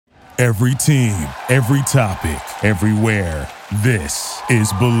Every team, every topic, everywhere. This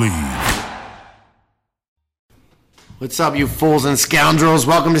is Believe. What's up, you fools and scoundrels?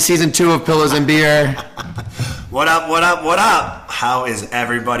 Welcome to season 2 of Pillows and Beer. What up, what up, what up? How is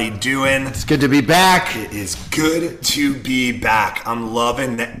everybody doing? It's good to be back. It is good to be back. I'm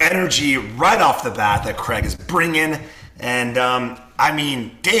loving the energy right off the bat that Craig is bringing. And,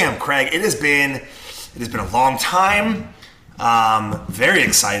 damn, Craig, it has been a long time. Very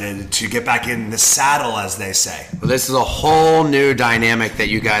excited to get back in the saddle, as they say. Well, this is a whole new dynamic that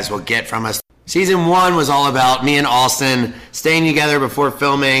you guys will get from us. Season 1 was all about me and Austen staying together before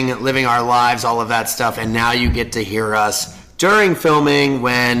filming, living our lives, all of that stuff. And now you get to hear us during filming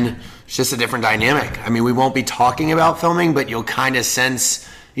when it's just a different dynamic. I mean, we won't be talking about filming, but you'll kind of sense,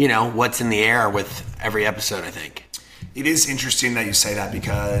 what's in the air with every episode, I think. It is interesting that you say that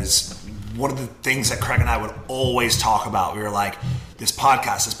because one of the things that Craig and I would always talk about, we were like, this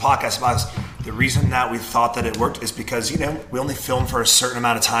podcast. The reason that we thought that it worked is because, we only film for a certain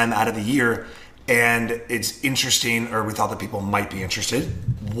amount of time out of the year. And it's interesting, or we thought that people might be interested,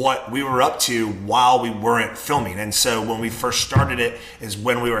 what we were up to while we weren't filming. And so when we first started it is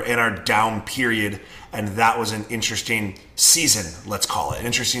when we were in our down period. And that was an interesting season, let's call it. An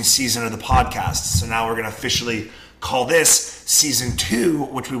interesting season of the podcast. So now we're going to officially call this season 2,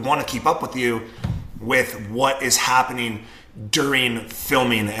 which we want to keep up with you with what is happening during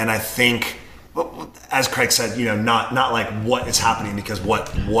filming. And I think, as Craig said, not like what is happening, because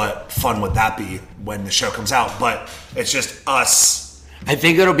what fun would that be when the show comes out, but it's just us. I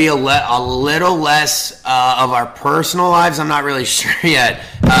think it'll be a little less of our personal lives. I'm not really sure yet,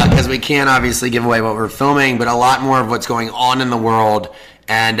 because we can't obviously give away what we're filming, but a lot more of what's going on in the world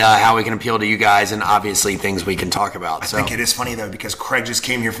and how we can appeal to you guys, and obviously things we can talk about. I think it is funny, though, because Craig just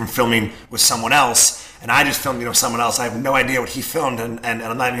came here from filming with someone else, and I just filmed, someone else. I have no idea what he filmed, and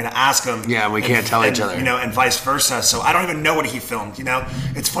I'm not even going to ask him. Yeah, we can't tell each other. And vice versa. So I don't even know what he filmed,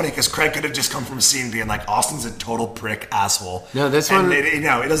 It's funny because Craig could have just come from a scene being like, Austin's a total prick asshole. No, this one, it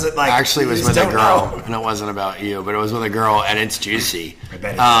doesn't like. Actually, was with a girl, and it wasn't about you, but it was with a girl, and it's juicy. I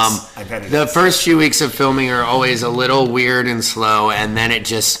bet it is. The first few weeks of filming are always a little weird and slow, and then it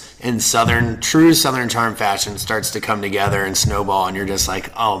just, in true Southern charm fashion, starts to come together and snowball, and you're just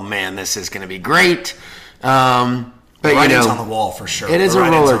like, oh man, this is going to be great. But writing's on the wall for sure. It is a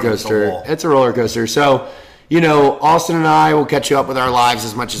roller coaster. It's a roller coaster. So, Austin and I will catch you up with our lives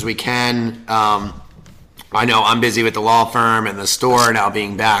as much as we can. I know I'm busy with the law firm and the store now,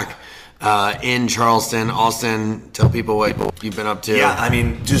 being back in Charleston. Austin, tell people what you've been up to. Yeah,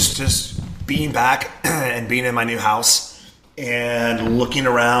 just being back and being in my new house and looking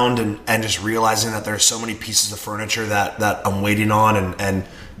around and just realizing that there's so many pieces of furniture that I'm waiting on, and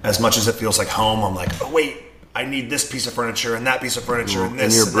as much as it feels like home, I'm like, oh wait, I need this piece of furniture and that piece of furniture and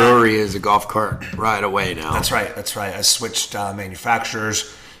this. And your brewery is a golf cart right away now. That's right. I switched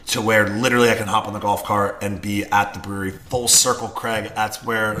manufacturers to where literally I can hop on the golf cart and be at the brewery. Full circle, Craig. That's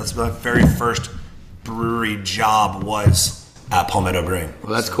my very first brewery job was at Palmetto Brewing.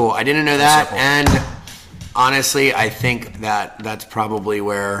 Well, that's cool. I didn't know that, circle. And honestly, I think that's probably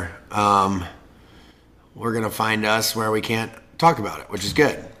where we're gonna find us, where we can't talk about it, which is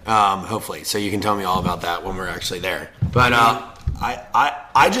good. Hopefully, so you can tell me all about that when we're actually there. But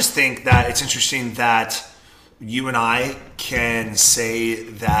I just think that it's interesting that you and I can say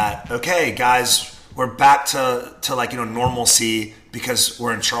that, okay, guys, we're back to like normalcy, because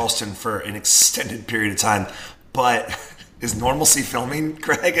we're in Charleston for an extended period of time. But is normalcy filming,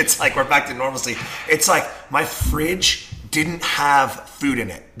 Craig? It's like we're back to normalcy. It's like my fridge didn't have food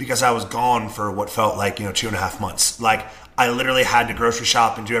in it because I was gone for what felt like 2.5 months. Like, I literally had to grocery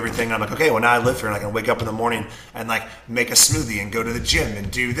shop and do everything. I'm like, okay, well, now I live here and I can wake up in the morning and like make a smoothie and go to the gym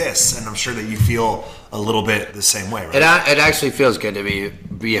and do this. And I'm sure that you feel a little bit the same way, right? It actually feels good to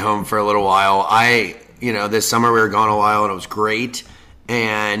be home for a little while. This summer we were gone a while and it was great.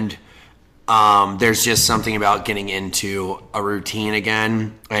 And there's just something about getting into a routine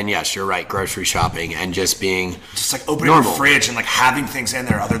again. And yes, you're right, grocery shopping and just being like opening the fridge and like having things in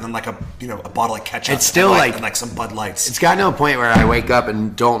there other than like a bottle of ketchup. It's still and like some Bud Lights. It's gotten to a point where I wake up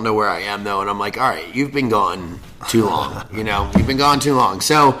and don't know where I am though, and I'm like, all right, you've been gone too long. You've been gone too long.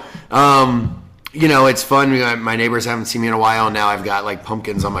 So it's fun. My neighbors haven't seen me in a while, and now I've got like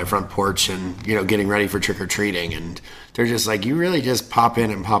pumpkins on my front porch and getting ready for trick or treating, and they're just like, you really just pop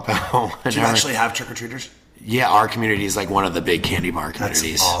in and pop out. Do you actually have trick-or-treaters? Yeah, our community is like one of the big candy bar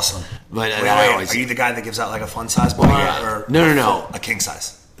communities. That's awesome. But wait, are you the guy that gives out like a fun size bar? Or No. A king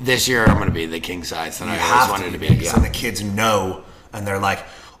size? This year I'm going to be the king size, and I always wanted to be. And the kids know, and they're like,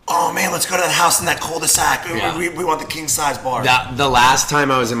 oh man, let's go to that house in that cul-de-sac. Yeah. We want the king size bar. The last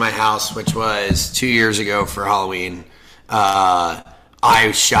time I was in my house, which was 2 years ago for Halloween,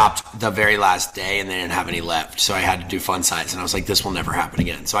 I shopped the very last day and they didn't have any left, so I had to do fun size, and I was like, this will never happen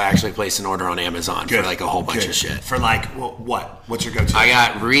again. So I actually placed an order on Amazon for like a whole bunch of shit. For like, what? What's your go-to? I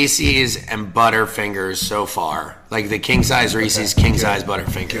got Reese's and Butterfingers so far. Like the king size Reese's, king size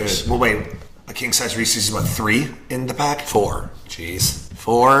Butterfingers. Good. Well, wait, a king size Reese's is what, 3 in the pack? 4. Jeez.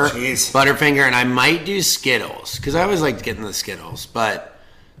 4 Butterfinger, and I might do Skittles, because I always liked getting the Skittles, but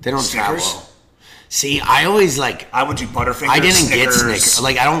they don't Snickers? travel. See, I always I would do Butterfingers. I didn't Snickers, get Snickers.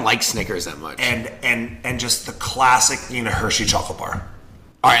 Like, I don't like Snickers that much. And just the classic, Hershey chocolate bar.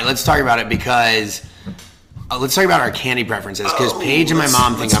 All right, let's talk about it because let's talk about our candy preferences, because Paige and my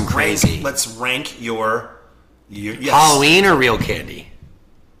mom think I'm crazy. Let's rank your yes. Halloween or real candy?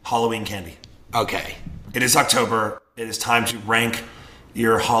 Halloween candy. Okay. It is October. It is time to rank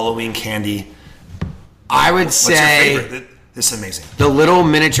your Halloween candy. I would What's say your favorite? This is amazing. the little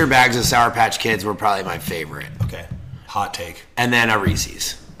miniature bags of Sour Patch Kids were probably my favorite. Okay. Hot take. And then a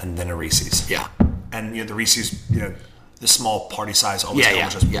Reese's. And then a Reese's. Yeah. And the Reese's, the small party size always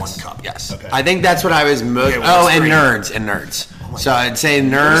comes with just 1 cup. Yes. Okay. I think that's what I was most. Okay, and 3? nerds. So I'd say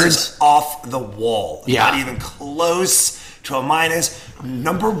This nerds. is off the wall. Yeah. Not even close to a minus.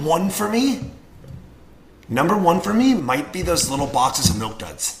 Number one for me might be those little boxes of Milk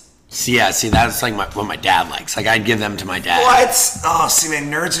Duds. See, that's like what my dad likes. Like, I'd give them to my dad. What? Oh, see,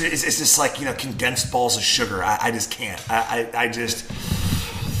 man, nerds is just like, condensed balls of sugar. I just can't. I just...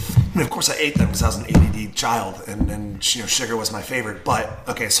 And of course, I ate them because I was an ADD child, and sugar was my favorite. But,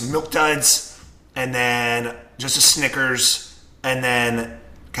 okay, so Milk Duds, and then just a Snickers, and then...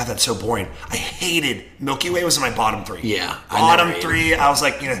 God, that's so boring. I hated... Milky Way was in my bottom 3. Yeah. Bottom 3, I was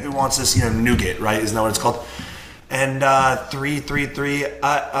like, who wants this, nougat, right? Isn't that what it's called? And 3, a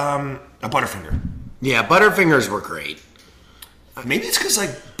Butterfinger. Yeah, Butterfingers were great. Maybe it's because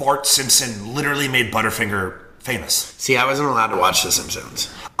Bart Simpson literally made Butterfinger famous. See, I wasn't allowed to watch The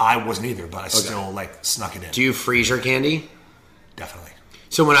Simpsons. I wasn't either, but I still snuck it in. Do you freeze your candy? Definitely.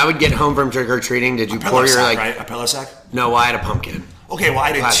 So when I would get home from trick or treating, did you pour your sack, right? A pillow sack? No, I had a pumpkin. Okay, well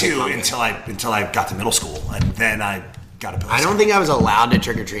I did Classic too pumpkin. until I got to middle school, and then I got a pillow sack. I don't think I was allowed to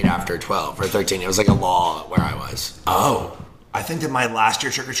trick or treat after 12 or 13. It was like a law where I was. Oh, I think that my last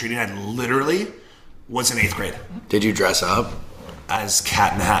year trick or treating, I literally was in 8th grade. Did you dress up? As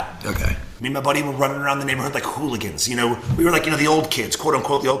Cat in the Hat. Okay. Me and my buddy were running around the neighborhood like hooligans. We were like, the old kids, quote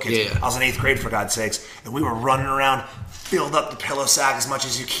unquote, the old kids. Yeah. I was in 8th grade, for God's sakes. And we were running around, filled up the pillow sack as much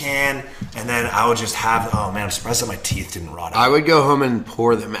as you can. And then I would just have, oh man, I'm surprised that my teeth didn't rot out. I would go home and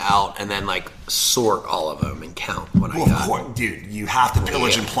pour them out and then sort all of them and count what I got. Of course, dude, you have to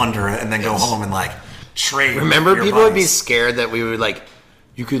pillage and plunder and then go home and trade. Remember, your people would be buddies. scared that we would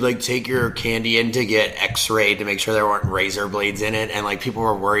you could take your candy in to get x-rayed to make sure there weren't razor blades in it, and people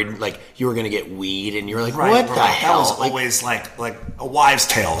were worried you were going to get weed, and you were like, what the hell? That was always like a wives'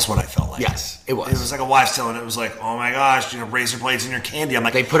 tale is what I felt like. Yes, it was. It was like a wives' tale, and it was like, oh my gosh, razor blades in your candy. I'm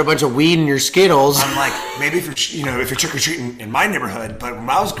like, they put a bunch of weed in your Skittles. I'm like, maybe if you're trick or treating in my neighborhood, but when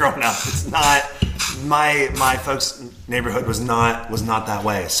I was growing up, it's not. My folks' neighborhood was not that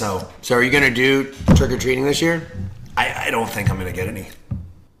way. So are you going to do trick or treating this year? I don't think I'm going to get any.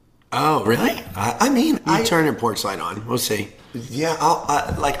 Oh, really? You turn your porch light on. We'll see. Yeah,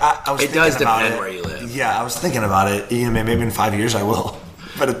 I was. It does about depend where you live. Yeah, I was thinking about it. Maybe in 5 years I will,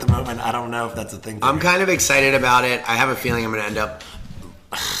 but at the moment I don't know if that's a thing. I'm kind of excited about it. I have a feeling I'm going to end up.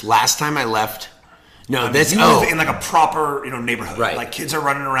 Last time I left. No, you live in a proper neighborhood. Right. Kids are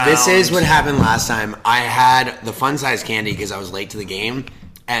running around. This is what happened last time. I had the fun size candy because I was late to the game,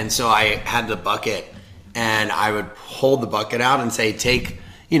 and so I had the bucket, and I would hold the bucket out and say, take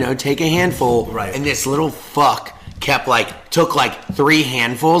a handful. Right. And this little fuck kept took 3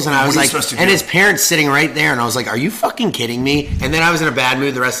 handfuls, and I was like, and his parents sitting right there, and I was like, are you fucking kidding me? And then I was in a bad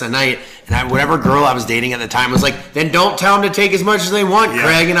mood the rest of the night, and whatever girl I was dating at the time was like, then don't tell them to take as much as they want,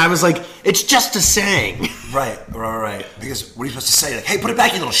 Craig. And I was like, it's just a saying. Right. Because what are you supposed to say? Hey, put it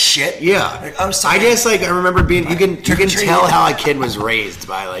back, you little shit. Yeah. I'm sorry. I guess I rember being. You can tell how a kid was raised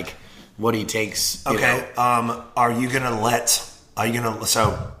by what he takes. Okay. Are you gonna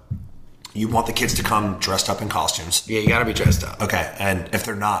so you want the kids to come dressed up in costumes? Yeah, you gotta be dressed up. Okay. And if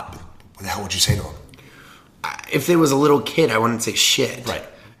they're not, what the hell would you say to them? If there was a little kid, I wouldn't say shit. Right.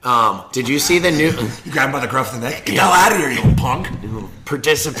 Did you see the new? You grab him by the scruff of the neck. Get the hell out of here, you little punk.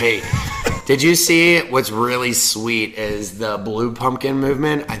 Participate. Did you see what's really sweet is the Blue Pumpkin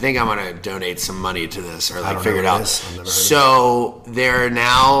movement? I think I'm gonna donate some money to this or figure it out. I've never heard so they're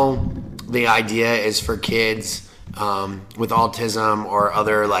now the idea is for kids with autism or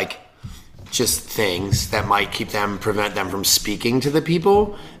other like just things that might prevent them from speaking to the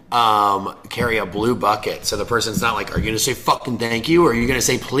people, carry a blue bucket. So the person's not like, are you going to say fucking thank you? Or are you going to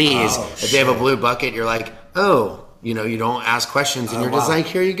say please? If they have a blue bucket, you're like, oh, you don't ask questions and you're just like,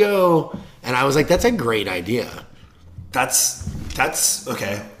 here you go. And I was like, that's a great idea. That's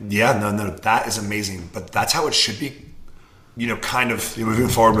okay. Yeah, no, that is amazing. But that's how it should be, kind of moving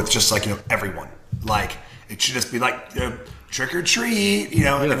forward with just like, everyone. Like, it should just be like, trick or treat,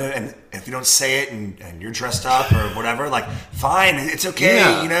 and if you don't say it and you're dressed up or whatever, like, fine, it's okay.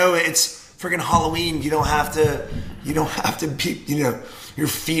 Yeah. It's friggin' Halloween. You don't have to be, your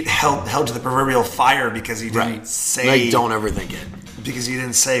feet held to the proverbial fire because you didn't say. Like, don't overthink it. Because you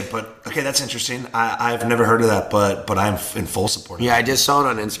didn't say, but okay, that's interesting. I've never heard of that, but I'm in full support of it. Yeah, I just saw it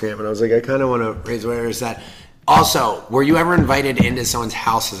on Instagram and I was like, I kind of want to raise awareness of that. Also, were you ever invited into someone's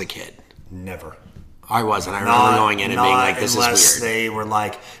house as a kid? Never. I wasn't. I remember going in and being like, this is weird. Unless they were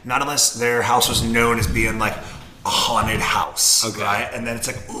like, not unless their house was known as being like a haunted house. Okay. Right? And then it's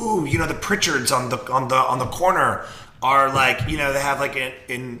like, ooh, the Pritchards on the corner are like, they have like an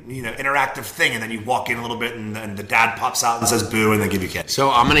interactive thing, and then you walk in a little bit and the dad pops out and says boo and they give you candy.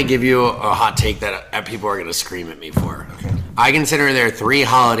 So I'm going to give you a hot take that people are going to scream at me for. Okay. I consider there are 3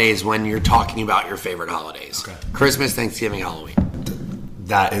 holidays when you're talking about your favorite holidays. Okay. Christmas, Thanksgiving, Halloween.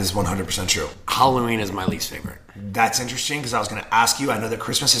 That is 100% true. Halloween is my least favorite. That's interesting because I was going to ask you. I know that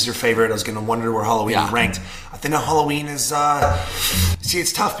Christmas is your favorite. I was going to wonder where Halloween ranked. I think that Halloween is. See,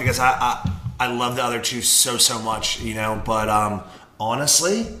 it's tough because I love the other two so much, But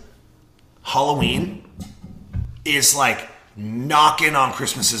honestly, Halloween is like knocking on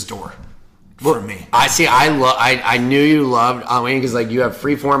Christmas's door for me. I knew you loved Halloween because like you have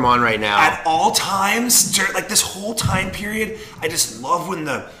Freeform on right now. At all times, like this whole time period, I just love when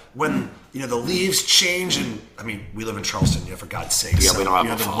the leaves change, and I mean we live in Charleston, for God's sake. Yeah, so, we don't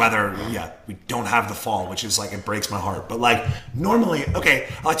have the fall. Weather. Yeah, we don't have the fall, which is like it breaks my heart. But like normally, okay,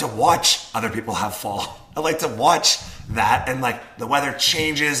 I like to watch other people have fall. I like to watch that, and like the weather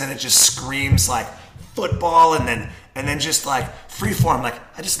changes, and it just screams like football, and then just like Freeform. Like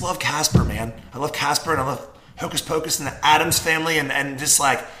I just love Casper, man. I love Casper, and I love Hocus Pocus and the Addams Family, and just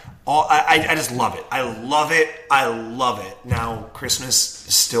like. I just love it. I love it. I love it. Now, Christmas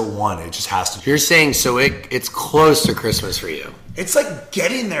is still one. It just has to be. You're saying so it's close to Christmas for you. It's like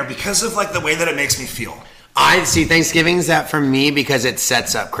getting there because of like the way that it makes me feel. I see Thanksgiving's that for me because it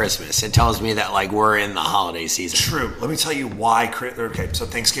sets up Christmas. It tells me that like we're in the holiday season. True. Let me tell you why. Okay, so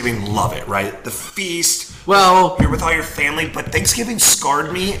Thanksgiving, love it, right? The feast. Well, you're with all your family, but Thanksgiving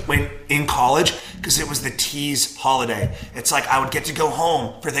scarred me when in college because it was the tease holiday. It's like I would get to go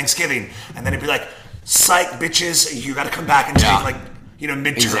home for Thanksgiving, and then it'd be like, psych, bitches, you got to come back and take like midterms.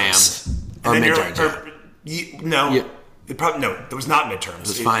 Exams. And or then midterms. No. Yeah. It was not midterms. It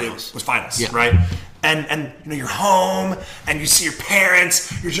was finals. It was finals, yeah. Right? And you're home and you see your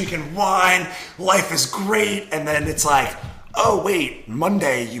parents, you're drinking wine, life is great, and then it's like, oh wait,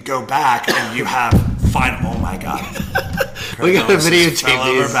 Monday you go back and you have final. Oh my God. We got a videotape fell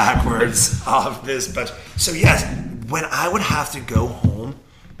over backwards off this, but so yes, when I would have to go home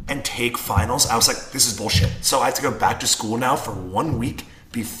and take finals, I was like, this is bullshit. So I have to go back to school now for 1 week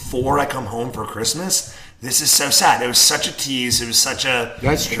before I come home for Christmas. This is so sad. It was such a tease. That's true.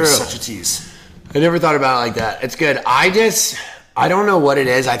 It was such a tease. I never thought about it like that. It's good. I don't know what it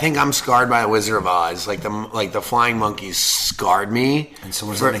is. I think I'm scarred by the Wizard of Oz. Like the flying monkeys scarred me. And so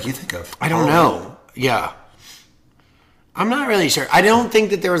what does that make you think of? I don't know. Yeah. I'm not really sure. I don't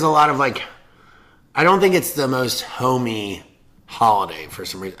think that there was a lot of like, I don't think it's the most homey holiday for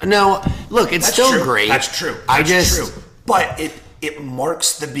some reason. No, look, it's still true. Great. That's true. True. But it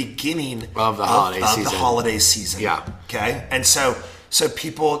marks the beginning of the holiday season. Yeah. Okay. And so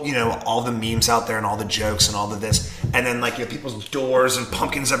people, all the memes out there and all the jokes and all of this, and then like people's doors and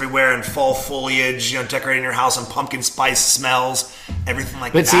pumpkins everywhere and fall foliage, decorating your house and pumpkin spice smells, everything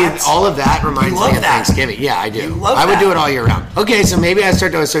like that. But see, all of that reminds me of Thanksgiving. Yeah, I do. I would do it all year round. Okay, so maybe I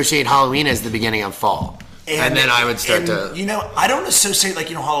start to associate Halloween as the beginning of fall. And then I would start to... I don't associate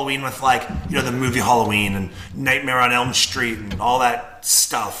Halloween with the movie Halloween and Nightmare on Elm Street and all that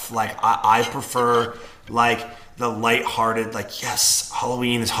stuff. Like I prefer the lighthearted, yes,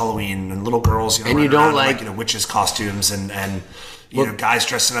 Halloween is Halloween, and little girls, and you don't witches costumes and guys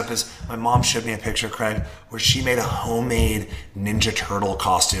dressing up as. My mom showed me a picture, Craig, where she made a homemade Ninja Turtle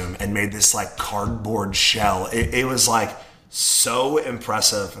costume and made this cardboard shell. It was so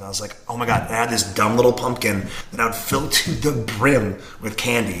impressive, and I was like, oh my God! And I had this dumb little pumpkin that I would fill to the brim with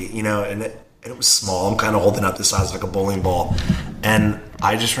candy, and it was small. I'm kind of holding up the size of a bowling ball, and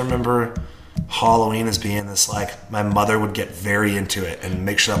I just remember Halloween as being this, like, my mother would get very into it and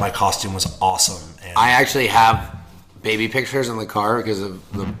make sure that my costume was awesome. And I actually have baby pictures in the car because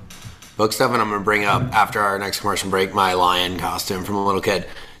of the book stuff, and I'm going to bring up, after our next commercial break, my lion costume from a little kid.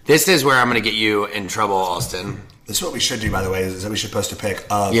 This is where I'm going to get you in trouble, Austin. This is what we should do, by the way, is that we should post a pic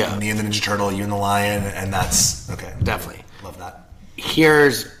of me and the Ninja Turtle, you and the lion, and that's, okay. Definitely. Love that.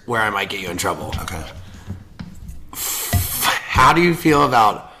 Here's where I might get you in trouble. Okay. How do you feel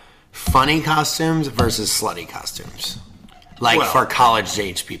about funny costumes versus slutty costumes? Like for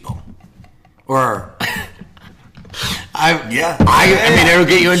college-age people? Or... I mean, it'll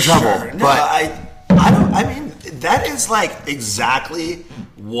get you in trouble. Sure. No, but I mean, that is like exactly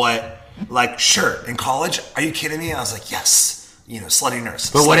what, like, sure, in college, are you kidding me? I was like, yes, slutty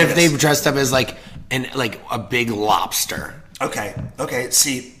nurse. But what if they've dressed up as like a big lobster? Okay,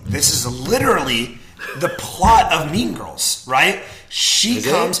 see, this is literally the plot of Mean Girls, right?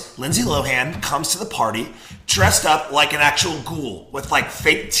 Lindsay Lohan comes to the party dressed up like an actual ghoul with like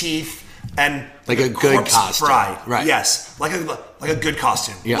fake teeth and like a good costume, right? Yes, like a good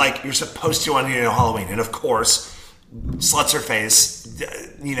costume, like you're supposed to on Halloween, and of course, sluts her face,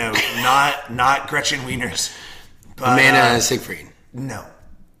 not Gretchen Wieners, but Amanda Siegfried. No,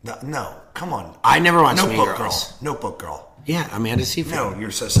 come on, I never watched Mean Girls. Notebook Girl. Yeah, Amanda Siegfried. No,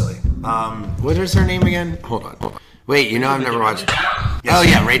 you're so silly. What is her name again? Hold on. Wait, I've never watched. Yes. Oh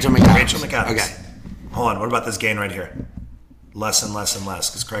yeah, Rachel McAdams. Rachel McAdams. Okay. Hold on. What about this gain right here? Less and less and less,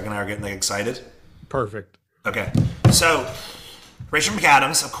 because Craig and I are getting excited. Perfect. Okay. So, Rachel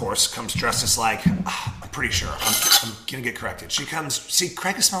McAdams, of course, comes dressed as like, I'm pretty sure, I'm going to get corrected. She comes, see,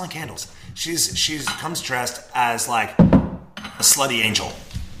 Craig is smelling candles. She's comes dressed as like a slutty angel.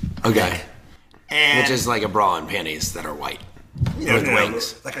 Okay. And, which is like a bra and panties that are white. With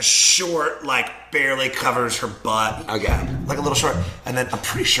wings. Like a short, like barely covers her butt. Okay. Like a little short. And then I'm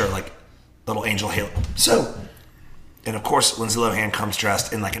pretty sure like little angel halo. So, and of course, Lindsay Lohan comes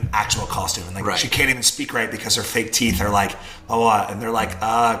dressed in like an actual costume, and like she can't even speak right because her fake teeth are like, and they're like,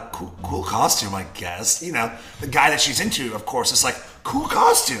 cool costume, I guess. The guy that she's into, of course, is like, cool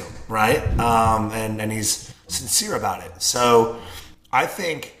costume, right? And he's sincere about it. So I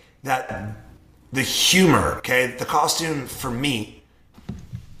think that the humor, the costume for me,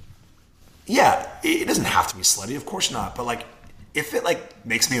 it doesn't have to be slutty, of course not. But like, if it like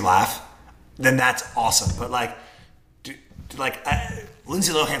makes me laugh, then that's awesome. But like,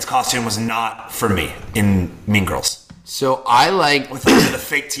 Lindsay Lohan's costume was not for me in Mean Girls. So I like with the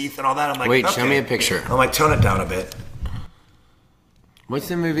fake teeth and all that. I'm like, wait, show me a picture. I'm like, tone it down a bit. What's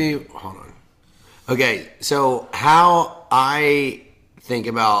the movie? Hold on. Okay, so how I think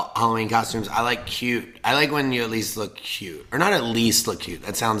about Halloween costumes, I like cute. I like when you at least look cute, or not at least look cute.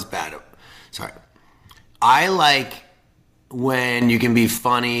 That sounds bad. Sorry. I like when you can be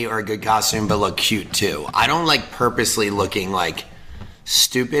funny or a good costume but look cute too. I don't like purposely looking like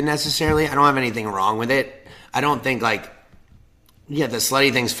stupid necessarily. I don't have anything wrong with it. I don't think like, the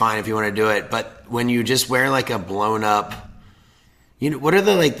slutty thing's fine if you want to do it, but when you just wear like a blown up, what are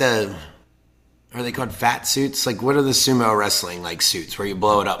are they called fat suits? Like what are the sumo wrestling like suits where you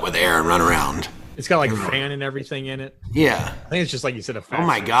blow it up with air and run around? It's got like a fan and everything in it. Yeah. I think it's just like you said, a fan. Oh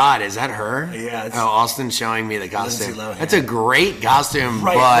my God, is that her? Yeah. Austin's showing me the costume. That's a great costume,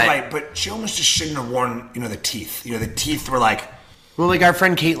 right. But she almost just shouldn't have worn, the teeth. The teeth were like... Well, like our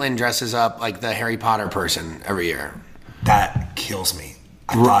friend Caitlin dresses up like the Harry Potter person every year. That kills me.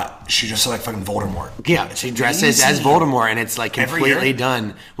 I thought she just looked like fucking Voldemort. Yeah, she dresses as Voldemort, and it's like completely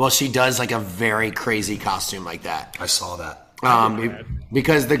done. Well, she does like a very crazy costume like that. I saw that.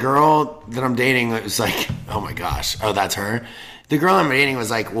 Because the girl that I'm dating was like, oh my gosh, that's her. The girl I'm dating was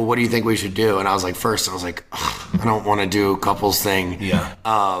like, well, what do you think we should do? And I was like, I don't want to do a couples thing. Yeah.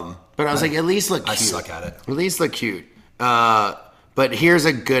 But I was like, at least look cute. I suck at it. At least look cute. But here's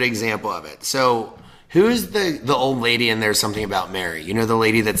a good example of it. So who's the old lady in There's Something About Mary? The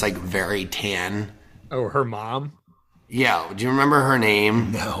lady that's like very tan? Oh, her mom? Yeah. Do you remember her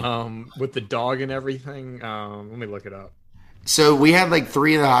name? No. With the dog and everything. Let me look it up. So we had like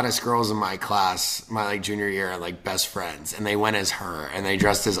 3 of the hottest girls in my class, my like junior year, like best friends, and they went as her, and they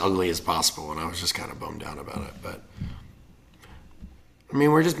dressed as ugly as possible, and I was just kind of bummed out about it. But I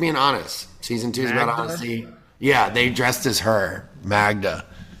mean, we're just being honest. Season 2 is about honesty. Yeah, they dressed as her, Magda.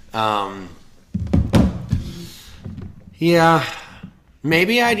 Yeah,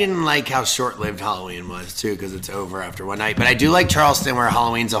 maybe I didn't like how short-lived Halloween was too, because it's over after one night. But I do like Charleston, where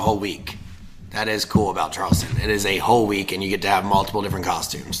Halloween's a whole week. That is cool about Charleston. It is a whole week, and you get to have multiple different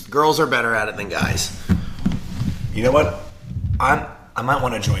costumes. Girls are better at it than guys. You know what? I might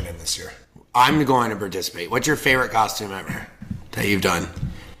want to join in this year. I'm going to participate. What's your favorite costume ever that you've done?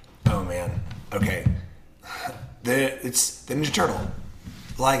 Oh, man. Okay. It's the Ninja Turtle.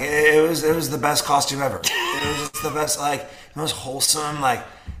 Like, it was the best costume ever. It was just the best, like, the most wholesome, like,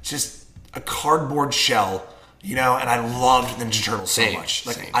 just a cardboard shell, you know, and I loved Ninja Turtles so much.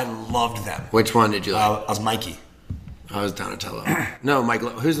 Like, I loved them. Which one did you like? I was Mikey. I was Donatello. No, Michael.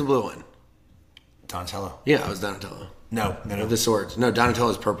 Who's the blue one? Donatello. Yeah, I was Donatello. No. With the swords. No,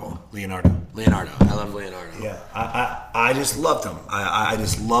 Donatello's purple. Leonardo. I love Leonardo. Yeah, I just loved them. I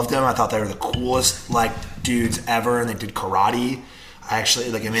just loved them. I thought they were the coolest, like, dudes ever, and they did karate. I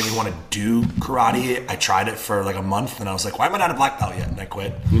actually, like, it made me want to do karate. I tried it for, like, a month, and I was like, why am I not a black belt yet? And I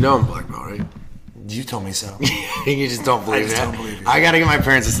quit. You know I'm black belt, right? You told me so. You just don't believe it. I just don't believe you. I got to get my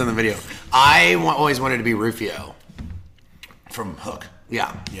parents to send the video. I always wanted to be Rufio. From Hook.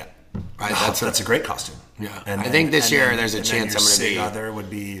 Yeah. Yeah. Right, That's a great costume. Yeah. And I think this year there's a chance I'm going to be. Your other would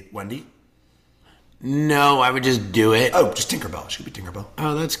be Wendy? No, I would just do it. Oh, just Tinkerbell. She could be Tinkerbell.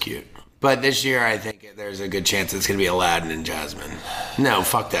 Oh, that's cute. But this year, I think there's a good chance it's going to be Aladdin and Jasmine. No,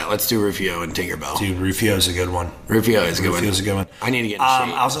 fuck that. Let's do Rufio and Tinkerbell. Dude, Rufio's a good one. Rufio is a good one. Rufio's a good one. I need to get in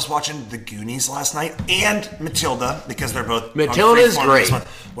shape. I was just watching The Goonies last night and Matilda because they're both. Matilda's great.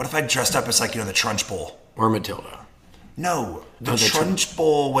 What if I dressed up as, like, you know, the Trunch Bowl? Or Matilda. No, the Trunch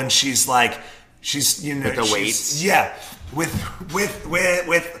Bowl when she's like, you know, with the weights. Yeah, with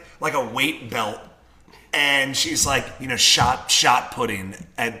like a weight belt, and she's like, you know, shot putting,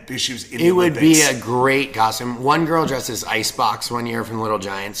 and she was in the Olympics. It would be a great costume. One girl dressed as Icebox one year from Little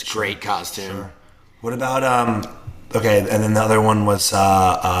Giants. Great costume. Sure. What about okay, and then the other one was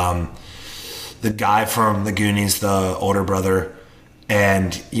the guy from the Goonies, the older brother.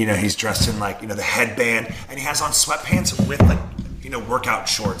 And, you know, he's dressed in, like, you know, the headband, and he has on sweatpants with, like, you know, workout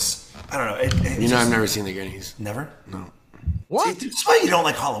shorts. I don't know. I've never seen the Goonies. Never? No. What? See, that's why you don't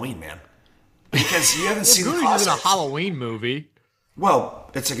like Halloween, man. Because you haven't seen the Goonies isn't a classics. Halloween movie. Well,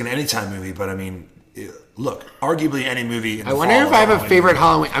 it's like an anytime movie, but I mean, look, arguably any movie. In the I wonder fall if I have a Halloween favorite movie.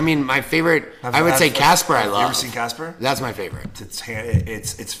 Halloween. I mean, my favorite. I would say Casper. I love. You ever seen Casper? That's my favorite. It's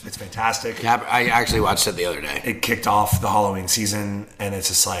fantastic. I actually watched it the other day. It kicked off the Halloween season, and it's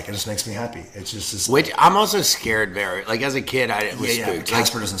just like it just makes me happy. It's just Which I'm also scared very. Like as a kid, I was spooked.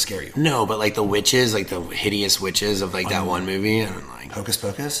 Casper doesn't scare you. No, but like the witches, like the hideous witches of like that one movie, and like Hocus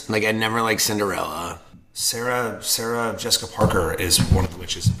Pocus. Like I never liked Cinderella. Sarah Jessica Parker is one of the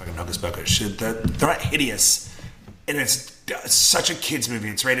witches in fucking Hocus Pocus. They're not hideous, and it's such a kids movie.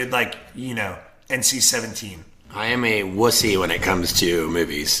 It's rated like, you know, NC-17. I am a wussy when it comes to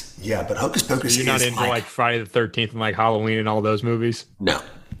movies. Yeah, but Hocus Pocus You're not into like Friday the 13th and like Halloween and all those movies? No.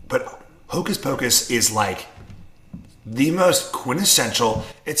 But Hocus Pocus is like the most quintessential.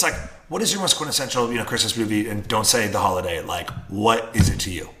 It's like, what is your most quintessential, you know, Christmas movie? And don't say The Holiday. Like, what is it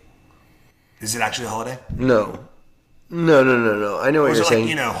to you? Is it actually a holiday? No. I know what you're saying. Like,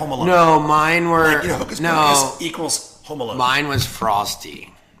 you know, Home Alone. No, mine were Like, you know, Hocus Pocus equals Home Alone. Mine was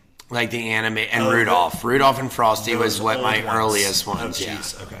Frosty, like the anime, and Rudolph. Rudolph and Frosty was what my earliest ones. Oh,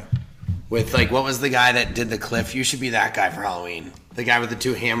 jeez. Yeah. Okay. With like, what was the guy that did the cliff? You should be that guy for Halloween. The guy with the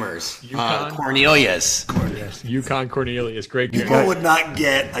two hammers. Cornelius. Yes, Yukon Cornelius. Great People character. would not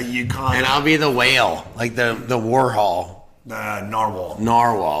get a Yukon. And I'll be the whale, like the Warhol.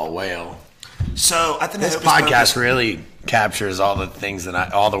 Narwhal Whale. So I think This Hocus podcast Pocus, really captures all the things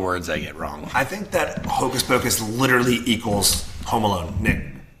all the words I get wrong. I think that Hocus Pocus literally equals Home Alone. Nick,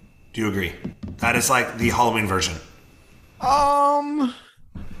 do you agree? That is like the Halloween version. I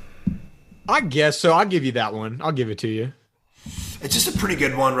guess so. I'll give you that one. I'll give it to you. It's just a pretty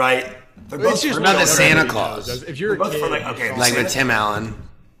good one, right? They're both It's just What about the Santa everybody Claus? knows. If you're a both kid, for like, okay, Like Santa- with Tim Allen.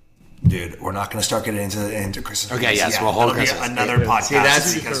 Dude, we're not going to start getting into Christmas. Okay, movies yes, yet. we'll hold That'll be Christmas. another podcast See,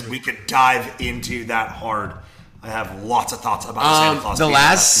 that's- because we could dive into that hard. I have lots of thoughts about Santa Claus. The being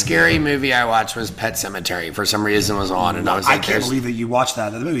last best scary movie I watched was Pet Cemetery. For some reason, it was on, and I was like, I can't "There's." believe that you watched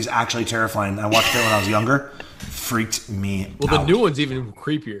that. The movie's actually terrifying. I watched it when I was younger. Freaked me Well, out. the new one's even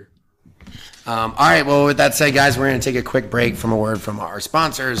creepier. All right. Well, with that said, guys, we're going to take a quick break from a word from our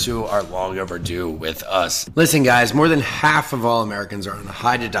sponsors who are long overdue with us. Listen, guys, more than half of all Americans are on a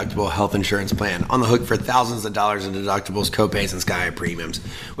high deductible health insurance plan, on the hook for thousands of dollars in deductibles, copays, and sky premiums.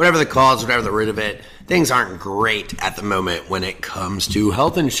 Whatever the cause, whatever the root of it, things aren't great at the moment when it comes to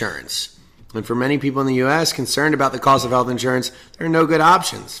health insurance. And for many people in the U.S. concerned about the cost of health insurance, there are no good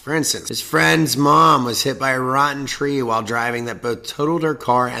options. For instance, his friend's mom was hit by a rotten tree while driving that both totaled her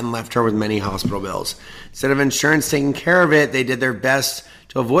car and left her with many hospital bills. Instead of insurance taking care of it, they did their best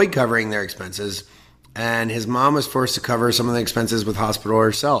to avoid covering their expenses, and his mom was forced to cover some of the expenses with hospital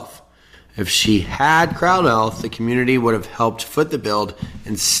herself. If she had Crowd Health, the community would have helped foot the bill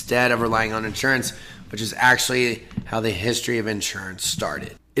instead of relying on insurance, which is actually how the history of insurance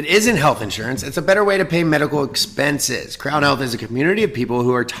started. It It isn't health insurance. It's a better way to pay medical expenses. Crowd Health is a community of people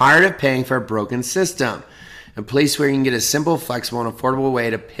who are tired of paying for a broken system. A place where you can get a simple, flexible, and affordable way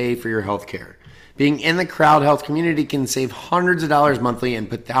to pay for your health care. Being in the Crowd Health community can save hundreds of dollars monthly and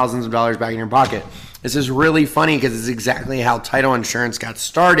put thousands of dollars back in your pocket. This is really funny because it's exactly how title insurance got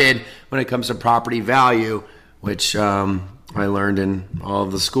started when it comes to property value, which I learned in all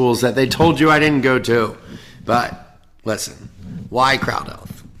of the schools that they told you I didn't go to. But listen, why Crowd Health?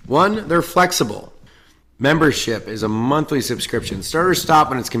 One, they're flexible. Membership is a monthly subscription. Start or stop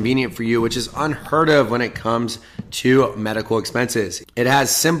when it's convenient for you, which is unheard of when it comes to medical expenses. It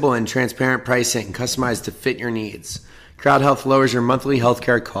has simple and transparent pricing, customized to fit your needs. Crowd Health lowers your monthly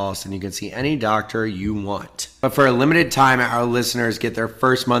healthcare costs, and you can see any doctor you want. But for a limited time, our listeners get their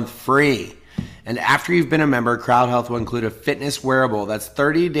first month free. And after you've been a member, Crowd Health will include a fitness wearable. That's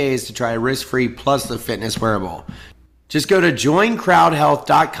 30 days to try risk-free plus the fitness wearable. Just go to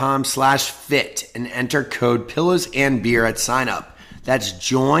joincrowdhealth.com/fit and enter code pillowsandbeer at sign up. That's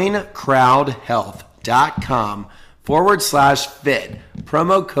joincrowdhealth.com/fit.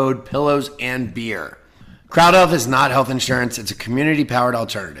 Promo code pillowsandbeer. Crowd Health is not health insurance. It's a community-powered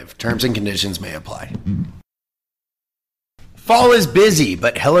alternative. Terms and conditions may apply. Fall is busy,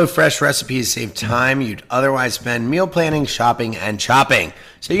 but HelloFresh recipes save time you'd otherwise spend meal planning, shopping, and chopping,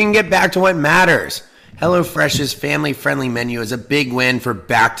 so you can get back to what matters. HelloFresh's family-friendly menu is a big win for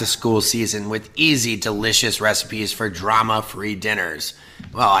back-to-school season with easy, delicious recipes for drama-free dinners.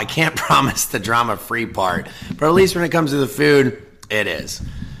 Well, I can't promise the drama-free part, but at least when it comes to the food, it is.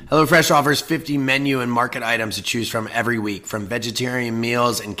 HelloFresh offers 50 menu and market items to choose from every week, from vegetarian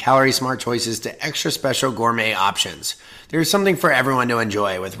meals and calorie-smart choices to extra special gourmet options. There's something for everyone to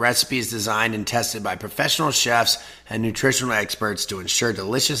enjoy, with recipes designed and tested by professional chefs and nutritional experts to ensure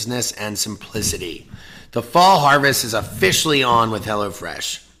deliciousness and simplicity. The fall harvest is officially on with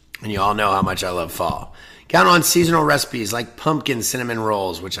HelloFresh, and you all know how much I love fall. Count on seasonal recipes like pumpkin cinnamon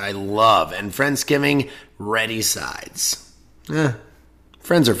rolls, which I love, and Friendsgiving ready sides.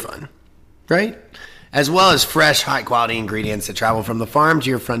 Friends are fun, right? As well as fresh, high-quality ingredients that travel from the farm to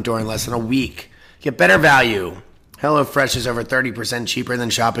your front door in less than a week. Get better value. HelloFresh is over 30% cheaper than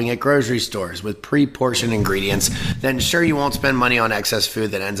shopping at grocery stores with pre-portioned ingredients that ensure you won't spend money on excess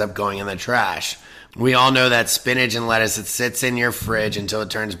food that ends up going in the trash. We all know that spinach and lettuce that sits in your fridge until it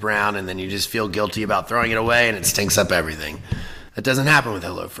turns brown, and then you just feel guilty about throwing it away and it stinks up everything. That doesn't happen with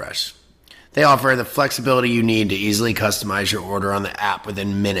HelloFresh. They offer the flexibility you need to easily customize your order on the app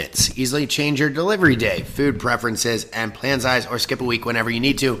within minutes. Easily change your delivery day, food preferences, and plan size, or skip a week whenever you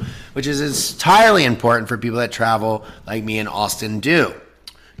need to, which is entirely important for people that travel like me and Austin do.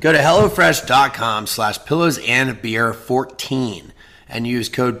 Go to HelloFresh.com/pillowsandbeer14 and use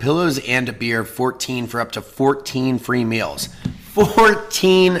code pillowsandbeer14 for up to 14 free meals.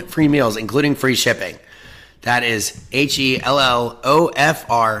 14 free meals, including free shipping. That is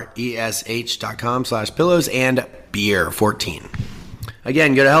HelloFresh.com/pillowsandbeer14.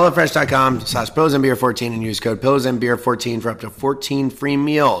 Again, go to HelloFresh.com/pillowsandbeer14 and use code pillowsandbeer14 for up to 14 free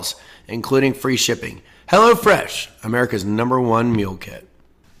meals, including free shipping. HelloFresh, America's #1 meal kit.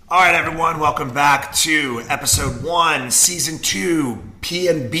 All right, everyone, welcome back to episode 1, season 2,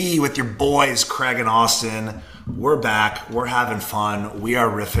 P&B with your boys, Craig and Austen. We're back. We're having fun. We are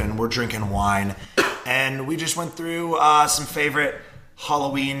riffing. We're drinking wine. And we just went through some favorite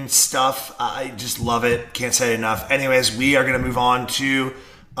Halloween stuff. I just love it. Can't say it enough. Anyways, we are going to move on to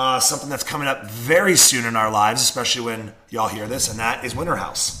something that's coming up very soon in our lives, especially when y'all hear this, and that is Winter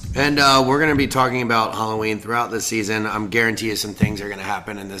House. And we're going to be talking about Halloween throughout the season. I'm guarantee you some things are going to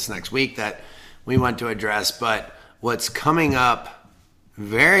happen in this next week that we want to address. But what's coming up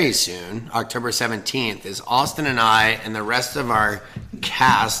very soon, October 17th, is Austin and I and the rest of our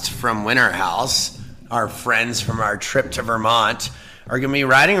cast from Winter House, our friends from our trip to Vermont, are going to be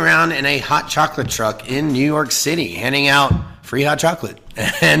riding around in a hot chocolate truck in New York City, handing out free hot chocolate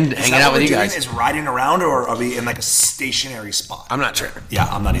and hanging out with you guys. Is riding around, or are we in like a stationary spot? I'm not sure. Yeah,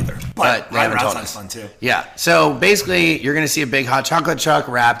 I'm not either. But they haven't riding told around us. sounds fun too. Yeah. So basically, you're going to see a big hot chocolate truck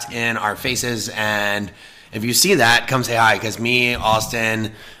wrapped in our faces, and if you see that, come say hi, because me,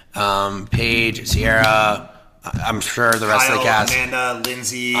 Austin, Paige, Sierra, I'm sure the rest Kyle, of the cast, Amanda,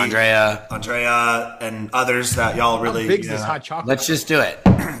 Lindsay, Andrea, and others that y'all really. How big's this hot chocolate? Let's just do it.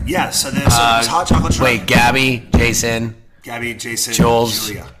 Yeah. So this hot chocolate truck. Wait, Gabby, Jason, Jason, Jules.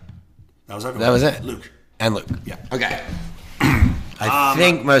 Julia. That was everyone. That was it. Luke. And Luke. Yeah. Okay. I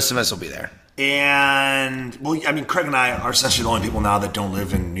think most of us will be there. And, well, I mean, Craig and I are essentially the only people now that don't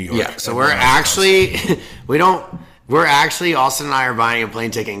live in New York. Yeah, so we're actually, we don't, We're actually, Austin and I are buying a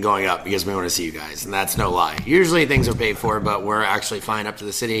plane ticket and going up because we want to see you guys, and that's no lie. Usually things are paid for, but we're actually flying up to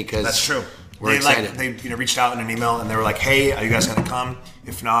the city because That's true. We're excited. They reached out in an email and they were like, "Hey, are you guys going to come?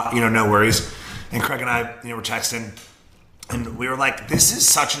 If not, no worries." And Craig and I, were texting, and we were like, "This is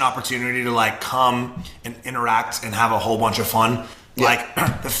such an opportunity to like come and interact and have a whole bunch of fun." Yeah. Like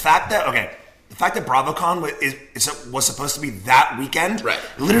the fact that BravoCon was supposed to be that weekend, right?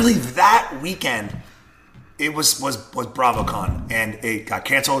 Literally that weekend. It was BravoCon, and it got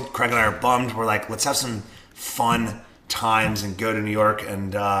canceled. Craig and I are bummed. We're like, let's have some fun times and go to New York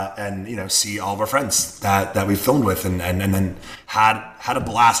and see all of our friends that we filmed with and then had a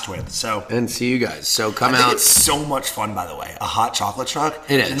blast with. So and see you guys. So come I out. think it's so much fun, by the way. A hot chocolate truck.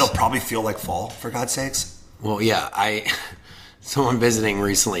 It is. And it'll probably feel like fall, for God's sakes. Well, yeah, someone visiting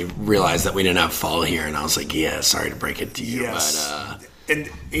recently realized that we didn't have fall here, and I was like, yeah, sorry to break it to you, Yes. but and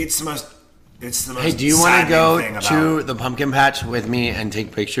it's the most. Hey, do you want to go to the pumpkin patch with me and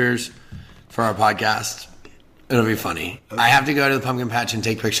take pictures for our podcast? It'll be funny. Okay. I have to go to the pumpkin patch and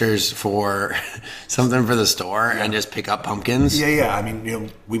take pictures for something for the store and just pick up pumpkins. Yeah. I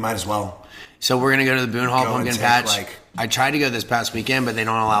mean, we might as well. So we're going to go to the Boone Hall pumpkin patch. I tried to go this past weekend, but they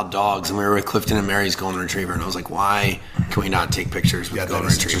don't allow dogs. And we were with Clifton and Mary's golden retriever. And I was like, why can we not take pictures with the golden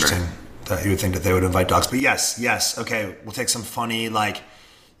retriever? Interesting that you would think that they would invite dogs. But yes. Okay, we'll take some funny,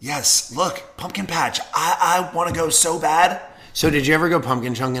 yes, look, pumpkin patch. I want to go so bad. So did you ever go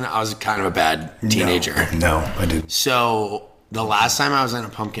pumpkin chunking? I was kind of a bad teenager. No, I didn't. So the last time I was in a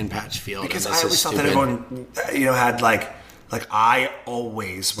pumpkin patch field, because I always thought that everyone, had like I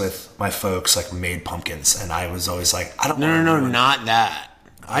always with my folks made pumpkins, and I was always like, I don't. No, not that.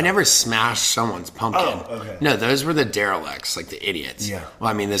 I never smashed someone's pumpkin. Oh, okay. No, those were the derelicts, like the idiots. Yeah. Well,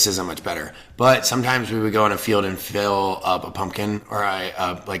 I mean, this isn't much better. But sometimes we would go in a field and fill up a pumpkin or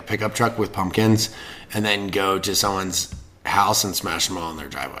a pickup truck with pumpkins, and then go to someone's house and smash them all in their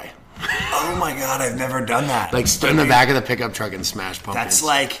driveway. Oh my God, I've never done that. Stood in the back of the pickup truck and smash pumpkins. That's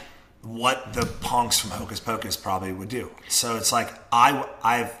like what the punks from Hocus Pocus probably would do. So it's like I've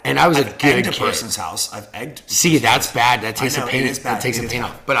egged a person's house. I've egged. See, that's bad. That takes the paint. That takes the paint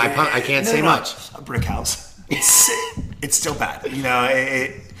off. But I can't say much. A brick house. It's still bad.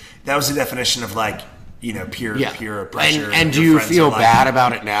 That was the definition of peer pressure. And do you feel bad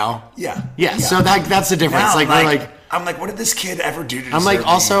about it now? Yeah. So that's the difference. Now, I'm like, what did this kid ever do to deserve I'm like, me?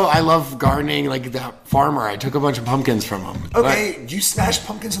 also, I love gardening. Like that farmer, I took a bunch of pumpkins from him. Okay, you smashed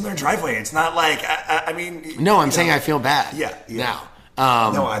pumpkins in their driveway. It's not like, I mean. No, I'm saying I feel bad. Yeah. Now.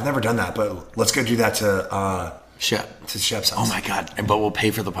 No, I've never done that, but let's go do that to Shep. To Shep's house. Oh my God! But we'll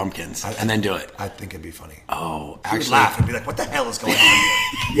pay for the pumpkins and then do it. I think it'd be funny. Oh, He would actually, laugh and be like, "What the hell is going on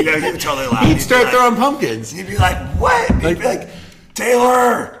here?" He would totally laugh. he'd start throwing pumpkins. He'd be like, "What?" He'd be like,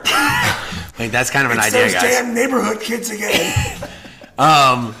 "Taylor." That's kind of an it's idea, those guys. Damn neighborhood kids again.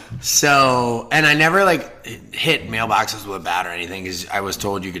 So, and I never hit mailboxes with a bat or anything because I was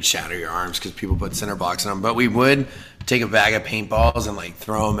told you could shatter your arms because people put cinder blocks in them. But we would take a bag of paintballs and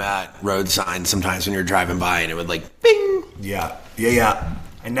throw them at road signs sometimes when you're driving by, and it would bing. Yeah.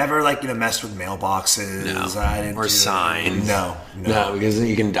 I never messed with mailboxes. No. I didn't or signs. No, because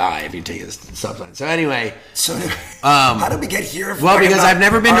you can die if you take a stop sign. So anyway, how did we get here? Well, because I've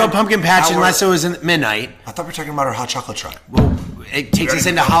never been to a pumpkin patch unless it was in midnight. I thought we were talking about our hot chocolate truck. Well, it takes us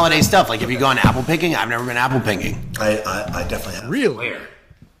into holiday stuff. Like if you go on apple picking, I've never been apple picking. I definitely have. Really?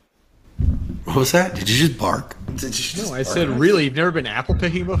 What was that? Did you just bark? No, I said really. You've never been apple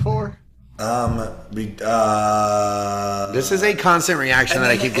picking before? This is a constant reaction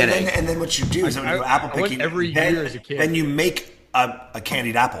that I keep getting. And then what you do is when you go apple picking, every year as a kid. Then you make a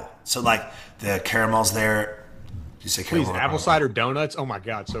candied apple. So the caramel's there. Did you say caramel? Please, apple cider donuts. Oh my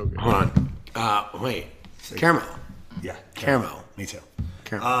God, so good. Hold on. Wait. Caramel. Yeah. Caramel. Me too.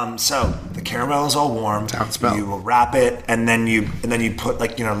 Caramel. So the caramel is all warm. That's how it's spelled. You will wrap it, and then you put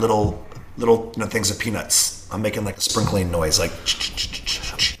little things of peanuts. I'm making a sprinkling noise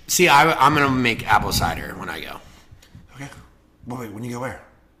See, I'm gonna make apple cider when I go. Okay. Wait, when you go where?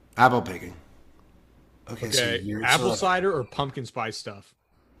 Apple picking. Okay. So apple cider or pumpkin spice stuff?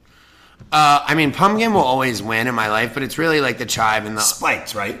 I mean, pumpkin will always win in my life, but it's really the chive and the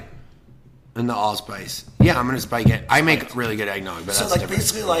spiked, right? And the allspice. Yeah, I'm gonna spike it. I make really good eggnog, but so that's different.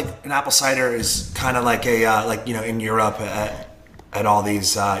 basically an apple cider is kind of like a in Europe at all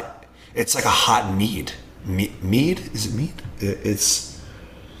these it's like a hot mead. Mead? Is it mead? It's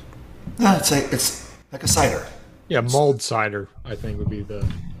like a cider. Yeah, mulled cider, I think would be the.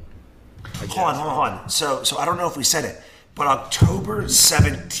 Hold on. So I don't know if we said it, but October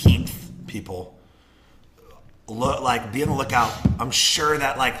 17th, people, be on the lookout. I'm sure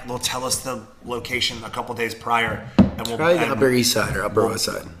that like they'll tell us the location a couple days prior, and we'll Probably the Upper East Side or Upper West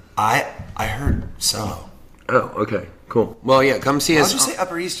Side. I heard Soho. Oh, okay, cool. Well, yeah, come see us. Why would you say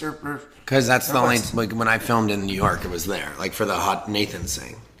Upper East or because that's the only West? like when I filmed in New York, it was there, like for the Hot Nathan's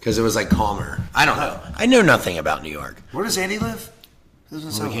thing, because it was like calmer. I don't know. I know nothing about New York. Where does Andy live? He lives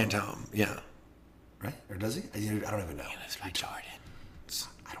in Soho. We can't tell him. Yeah. Right? Or does he? I don't even know. He lives by Jordan.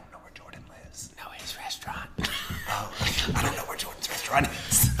 I don't know where Jordan lives. No, his restaurant. Oh, I don't know where Jordan's restaurant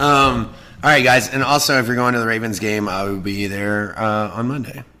is. All right, guys, and also if you're going to the Ravens game, I will be there on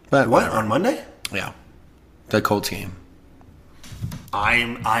Monday. But What? whatever. On Monday? Yeah, the Colts game.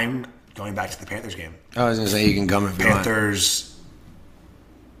 I'm going back to the Panthers game. I was gonna say you can come if you want. Panthers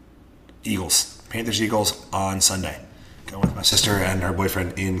Eagles on Sunday. Going with my sister and her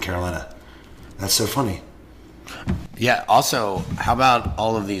boyfriend in Carolina. That's so funny. Yeah. Also, how about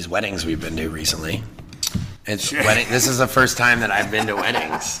all of these weddings we've been to recently? It's wedding. This is the first time that I've been to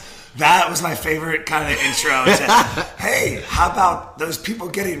weddings. That was my favorite kind of intro. Hey, how about those people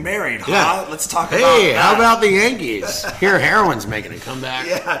getting married? Huh? Yeah. Let's talk about Hey, that. how about the Yankees? Here, heroin's making a comeback.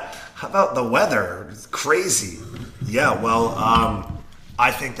 Yeah. How about the weather? It's crazy. Yeah. Well,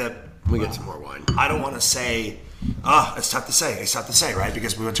 I think that We get some more wine. I don't want to say. It's tough to say. It's tough to say, right?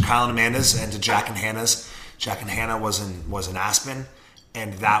 Because we went to Kyle and Amanda's and to Jack and Hannah's. Jack and Hannah was in Aspen,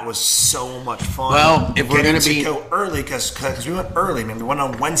 and that was so much fun. Well, if we're Getting gonna be- go early, because we went early, man. We went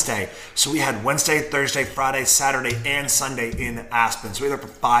on Wednesday, so we had Wednesday, Thursday, Friday, Saturday, and Sunday in Aspen. So we were there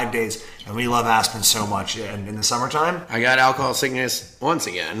for 5 days, and we love Aspen so much. And in the summertime, I got alcohol sickness once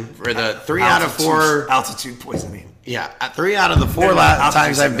again for the 3 out of 4. altitude poisoning. Yeah, 3 out of the 4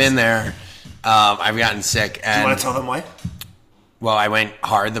 times I've been there, I've gotten sick. Do you want And to tell them why? well, I went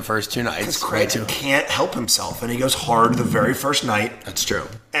hard the first 2 nights. Because Craig can't help himself, and he goes hard the very first night. That's true.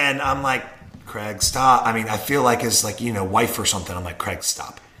 And I'm like, Craig, stop. I mean, I feel like his wife or something. I'm like, Craig,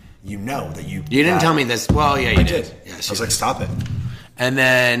 stop. You know that you. You didn't tell me this. Well, yeah, you did. I Yes, was like, stop it. and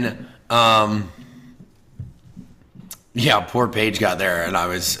then, yeah, poor Paige got there, and I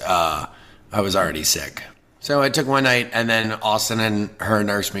was already sick. So it took one night, and then Austin and her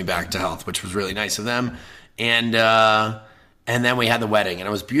nursed me back to health, which was really nice of them. And then we had the wedding, and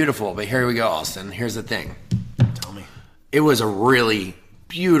it was beautiful. But here we go, Austin. Here's the thing. Tell me. It was a really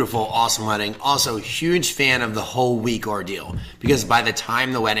beautiful, awesome wedding. Also, huge fan of the whole week ordeal, because by the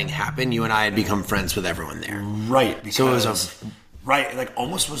time the wedding happened, you and I had become friends with everyone there. Right. Because, So it was right. Like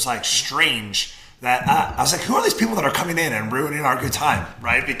almost was like strange that I was like, who are these people that are coming in and ruining our good time?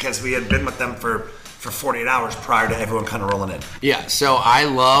 Right. Because we had been with them for 48 hours prior to everyone kind of rolling in. Yeah, so I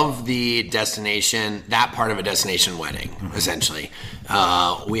love the destination, that part of a destination wedding, essentially.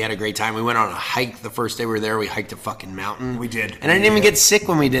 We had a great time. We went on a hike the first day we were there. We hiked a fucking mountain. We did. And I didn't even get sick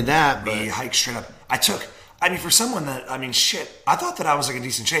when we did that. We But hiked straight up. For someone that, I thought that I was like in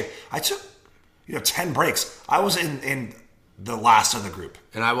decent shape. I took, 10 breaks. I was in the last of the group.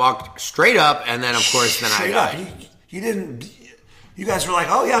 and I walked straight up, and then, of course, then Straight I up. You didn't. You guys were like,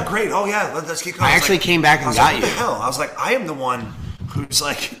 oh yeah, great. Oh yeah, let's keep going. I was actually like- came back and I was got like, what you. the hell? I was like, I am the one who's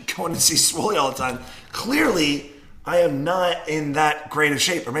like going to see Swoley all the time. Clearly, I am not in that great of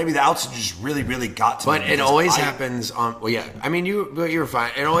shape, or maybe the altitude just really, really got to me. But it because always happens on. Well, yeah. I mean, you were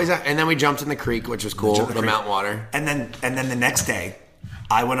fine. It always. And then we jumped in the creek, which was cool. Jumped The in the creek. mountain water. And then the next day,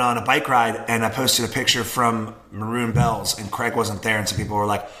 I went on a bike ride and I posted a picture from Maroon Bells, and Craig wasn't there, and some people were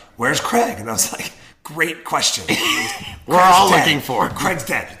like, "Where's Craig?" And I was like, "Great question." We're Craig's all dead. looking for him. Craig's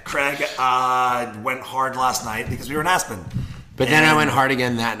dead. Craig went hard last night because we were in Aspen. But then I And- went hard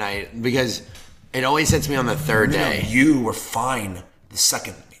again that night because it always hits me on the third No, day. you were fine the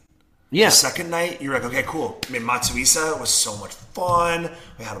second night. Yeah. The second night, you were like, okay, cool. I mean, Matsuisa was so much fun.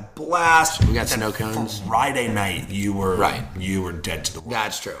 We had a blast. We got Then snow cones. Friday night, you were Right. You were dead to the world.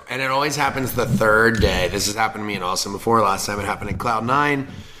 That's true. And it always happens the third day. This has happened to me and Austin before. Last time it happened in Cloud9.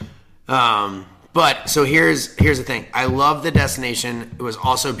 But so here's the thing. I love the destination. It was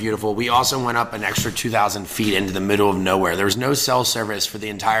also beautiful. We also went up an extra 2,000 feet into the middle of nowhere. There was no cell service for the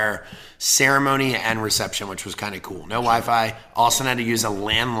entire ceremony and reception, which was kind of cool. No Wi-Fi. Austin had to use a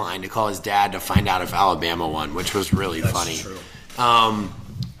landline to call his dad to find out if Alabama won, which was really funny. True.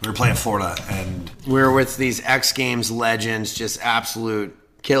 We were playing Florida, and We were with these X Games legends, just absolute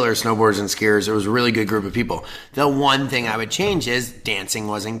killer snowboarders and skiers. It was a really good group of people. The one thing I would change is dancing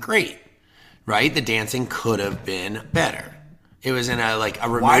wasn't great, right? The dancing could have been better. It was in a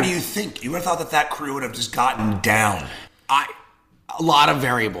remote... why do you think? You would have thought that crew would have just gotten down. A lot of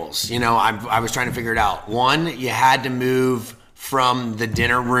variables. I was trying to figure it out. One, you had to move from the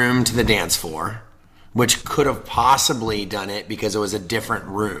dinner room to the dance floor, which could have possibly done it because it was a different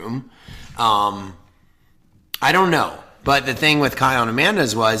room. I don't know. But the thing with Kyle and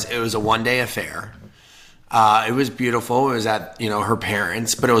Amanda's was it was a one-day affair. It was beautiful. It was at, her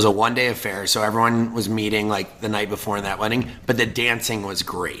parents, but it was a one-day affair. So everyone was meeting like the night before in that wedding. But the dancing was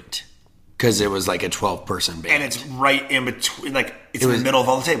great because it was like a 12-person band. And it's right in between, like it's in the middle of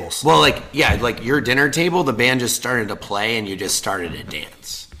all the tables. Well, like your dinner table, the band just started to play and you just started to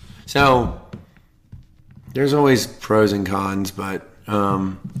dance. So there's always pros and cons, but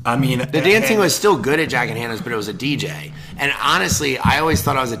the dancing was still good at Jack and Hannah's, but it was a DJ. And honestly, I always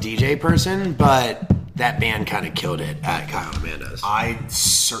thought I was a DJ person, but that band kind of killed it at Kyle and Amanda's. I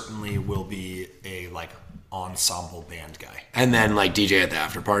certainly will be a ensemble band guy. And then DJ at the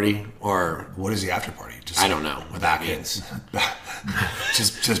after party, or what is the after party? I don't know what that means.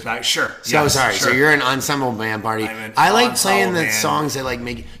 just back. Sure. So sorry. Sure. So you're an ensemble band party. I like playing the songs that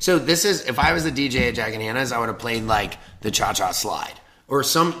make. So this is, if I was the DJ at Jack and Hannah's, I would have played the Cha Cha Slide or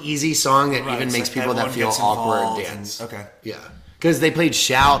some easy song that even makes people that feel awkward dance. Okay. Yeah, because they played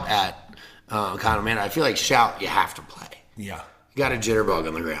Shout at Kyle and Amanda. I feel like Shout you have to play. Yeah. You got a jitterbug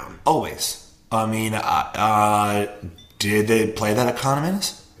on the ground. Always. I mean, did they play that at Kyle and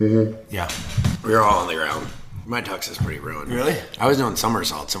Amanda's? Mm-hmm. Yeah. We were all on the ground. My tux is pretty ruined. Really? I was doing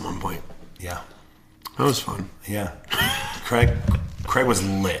somersaults at one point. Yeah. That was fun. Yeah. Craig was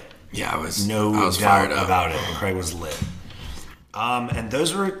lit. Yeah, I was doubt about it. Craig was lit. And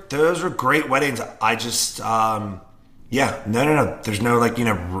those were great weddings. I just no. There's no ranking.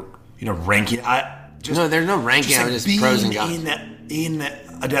 There's no ranking. I was just pros and cons. In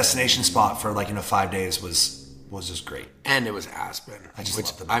a destination spot for 5 days was just great. And it was Aspen,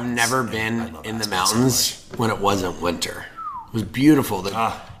 which I've never been in the mountains when it wasn't winter. It was beautiful.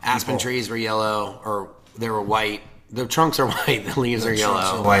 The aspen trees were yellow, or they were white. The trunks are white. The leaves are yellow. The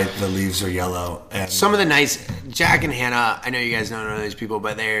trunks are white. The leaves are yellow. And some of the nice Jack and Hannah. I know you guys don't know these people,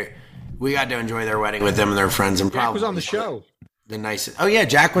 but we got to enjoy their wedding with them and their friends. And Jack was on the show. The nicest. Oh yeah,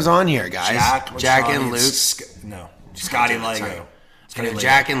 Jack was on here, guys. Jack and Luke. Scotty Lego.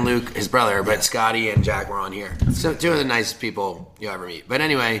 Jack and Luke, his brother, but Scotty and Jack were on here. So two of the nicest people you'll ever meet. But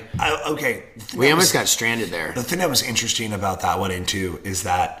anyway, we almost got stranded there. The thing that was interesting about that wedding too is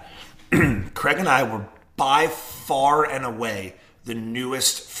that Craig and I were by far and away the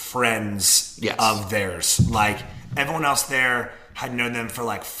newest friends of theirs. Everyone else there had known them for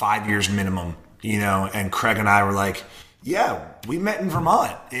 5 years minimum, and Craig and I were we met in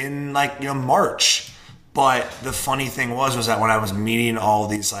Vermont in March. But the funny thing was that when I was meeting all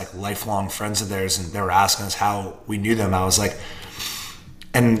these lifelong friends of theirs and they were asking us how we knew them, I was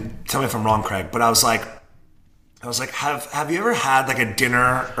and tell me if I'm wrong, Craig, but I was like, have you ever had a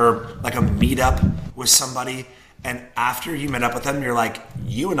dinner or a meetup with somebody, and after you met up with them, you're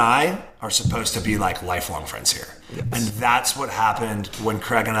you and I are supposed to be lifelong friends here. Yes. And that's what happened when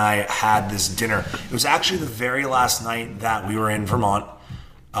Craig and I had this dinner. It was actually the very last night that we were in Vermont.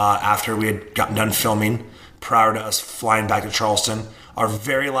 After we had gotten done filming, prior to us flying back to Charleston, our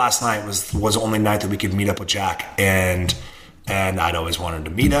very last night was the only night that we could meet up with Jack, and I'd always wanted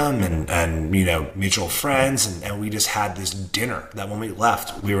to meet him, and mutual friends, and we just had this dinner that when we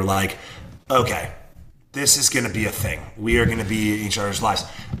left, we were okay, this is going to be a thing. We are going to be in each other's lives,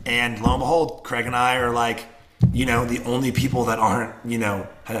 and lo and behold, Craig and I are the only people that aren't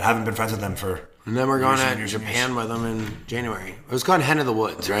haven't been friends with them for. And then we're going to Japan with them in January. It was called Hen of the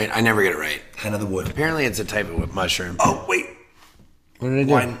Woods, right? I never get it right. Hen of the Wood. Apparently it's a type of mushroom. Oh, wait. What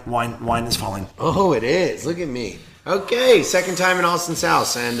did I do? Wine is falling. Oh, it is. Look at me. Okay, second time in Austin's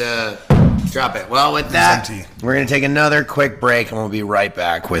house, and drop it. Well, with that, we're going to take another quick break, and we'll be right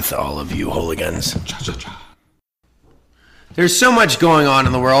back with all of you hooligans. Cha-cha-cha. There's so much going on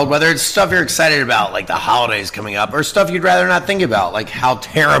in the world, whether it's stuff you're excited about, like the holidays coming up, or stuff you'd rather not think about, like how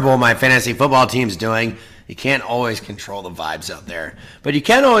terrible my fantasy football team's doing. You can't always control the vibes out there, but you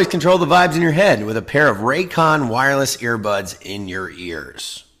can always control the vibes in your head with a pair of Raycon wireless earbuds in your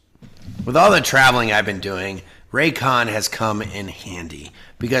ears. With all the traveling I've been doing, Raycon has come in handy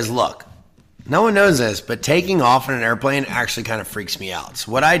because look, no one knows this, but taking off in an airplane actually kind of freaks me out.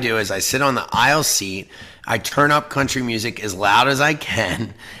 So what I do is I sit on the aisle seat, I turn up country music as loud as I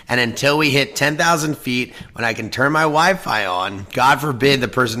can, and until we hit 10,000 feet, when I can turn my Wi-Fi on, God forbid the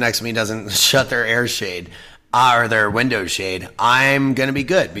person next to me doesn't shut their air shade or their window shade, I'm going to be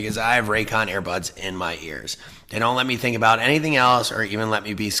good because I have Raycon earbuds in my ears. They don't let me think about anything else or even let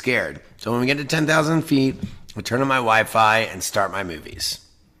me be scared. So when we get to 10,000 feet, I turn on my Wi-Fi and start my movies.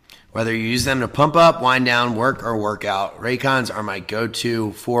 Whether you use them to pump up, wind down, work, or work out, Raycons are my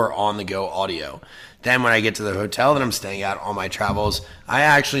go-to for on-the-go audio. Then when I get to the hotel that I'm staying at, all my travels, I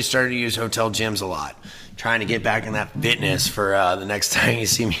actually started to use hotel gyms a lot, trying to get back in that fitness for the next time you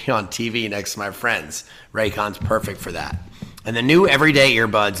see me on TV next to my friends. Raycon's perfect for that. And the new everyday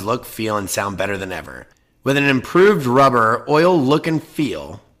earbuds look, feel, and sound better than ever. With an improved rubber, oil look and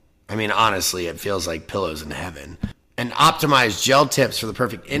feel, I mean, honestly, it feels like pillows in heaven. And optimized gel tips for the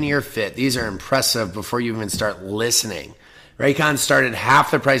perfect in-ear fit. These are impressive before you even start listening. Raycon started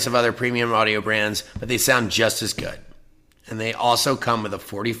half the price of other premium audio brands, but they sound just as good. And they also come with a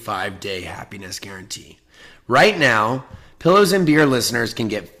 45-day happiness guarantee. Right now, Pillows and Beer listeners can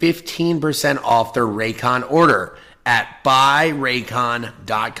get 15% off their Raycon order at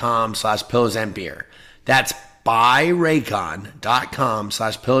buyraycon.com/pillowsandbeer. That's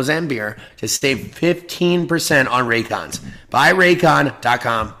buyraycon.com/pillowsandbeer to save 15% on Raycons.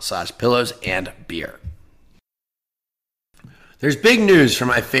 buyraycon.com/pillowsandbeer. There's big news from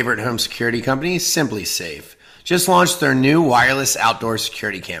my favorite home security company, Simply Safe. Just launched their new wireless outdoor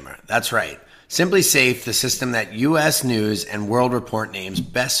security camera. That's right. Simply Safe, the system that U.S. News and World Report names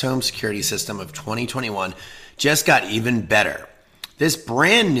Best Home Security System of 2021, just got even better. This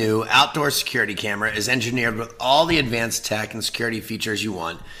brand new outdoor security camera is engineered with all the advanced tech and security features you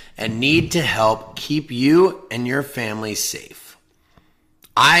want and need to help keep you and your family safe.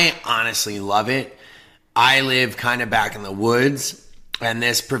 I honestly love it. I live kind of back in the woods, and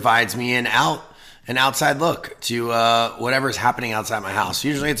this provides me an outside look to whatever's happening outside my house.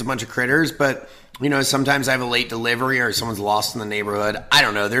 Usually it's a bunch of critters, but sometimes I have a late delivery or someone's lost in the neighborhood. I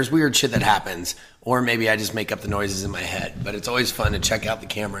don't know. There's weird shit that happens, or maybe I just make up the noises in my head. But it's always fun to check out the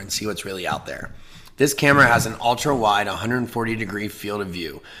camera and see what's really out there. This camera has an ultra-wide 140-degree field of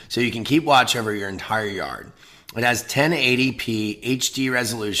view, so you can keep watch over your entire yard. It has 1080p HD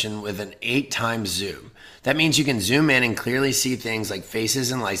resolution with an 8x zoom. That means you can zoom in and clearly see things like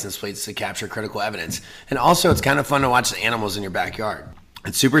faces and license plates to capture critical evidence. And also, it's kind of fun to watch the animals in your backyard.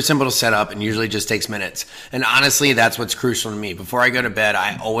 It's super simple to set up and usually just takes minutes. And honestly, that's what's crucial to me. Before I go to bed,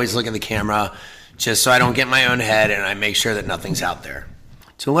 I always look at the camera just so I don't get in my own head and I make sure that nothing's out there.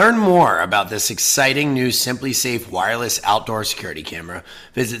 To learn more about this exciting new Simply Safe wireless outdoor security camera,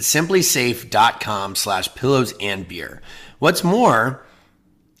 visit simplysafe.com/pillowsandbeer. What's more,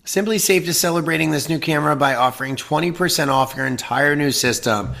 Simply Safe is celebrating this new camera by offering 20% off your entire new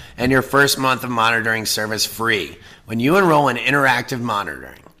system and your first month of monitoring service free when you enroll in interactive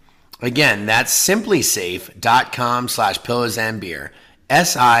monitoring. Again, that's simplysafe.com/pillowsandbeer.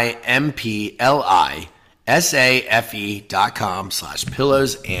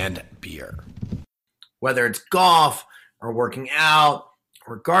 simplysafe.com/pillowsandbeer. Whether it's golf or working out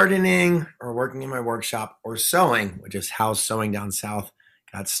or gardening or working in my workshop or sewing, which is how Sewing Down South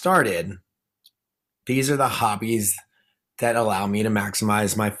got started, these are the hobbies that allow me to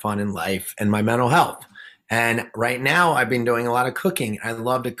maximize my fun in life and my mental health. And right now I've been doing a lot of cooking. I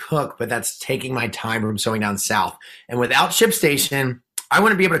love to cook, but that's taking my time from Sewing Down South. And without ShipStation, I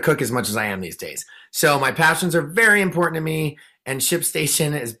wouldn't be able to cook as much as I am these days. So my passions are very important to me, and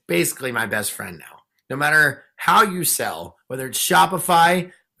ShipStation is basically my best friend now. No matter how you sell, whether it's Shopify,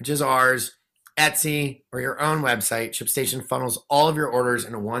 which is ours, Etsy, or your own website, ShipStation funnels all of your orders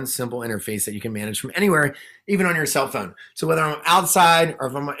into one simple interface that you can manage from anywhere, even on your cell phone. So whether I'm outside or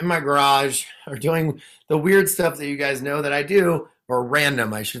if I'm in my garage or doing the weird stuff that you guys know that I do, or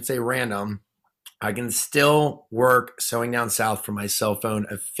random, I can still work Sewing Down South from my cell phone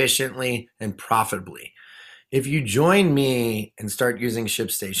efficiently and profitably. If you join me and start using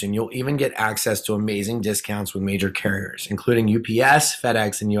ShipStation, you'll even get access to amazing discounts with major carriers, including UPS,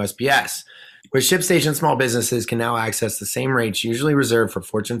 FedEx, and USPS. With ShipStation, small businesses can now access the same rates usually reserved for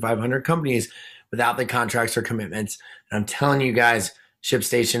Fortune 500 companies without the contracts or commitments. And I'm telling you guys,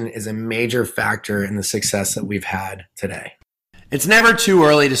 ShipStation is a major factor in the success that we've had today. It's never too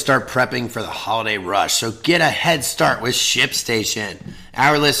early to start prepping for the holiday rush, so get a head start with ShipStation.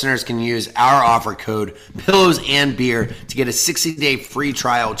 Our listeners can use our offer code PillowsAndBeer to get a 60-day free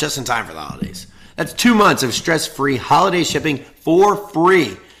trial just in time for the holidays. That's 2 months of stress-free holiday shipping for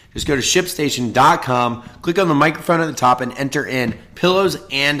free. Just go to ShipStation.com, click on the microphone at the top, and enter in Pillows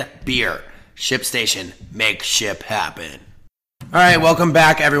and Beer. ShipStation, make ship happen. All right, welcome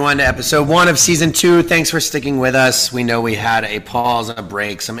back, everyone, to episode 1 of season 2. Thanks for sticking with us. We know we had a pause, a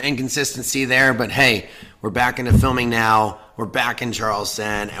break, some inconsistency there, but hey, we're back into filming now. We're back in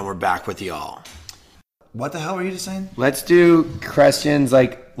Charleston, and we're back with y'all. What the hell were you just saying? Let's do questions all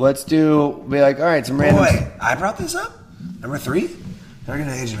right, some random. Wait, I brought this up? Number 3? They're going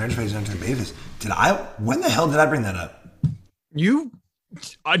to age and interface into babies. When the hell did I bring that up? Do you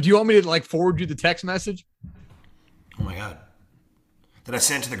want me to forward you the text message? Oh my God. Did I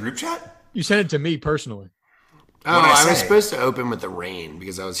send it to the group chat? You sent it to me personally. Oh, I was supposed to open with the rain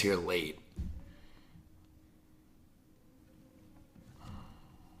because I was here late.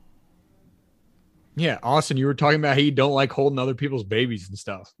 Yeah, Austin, you were talking about how you don't like holding other people's babies and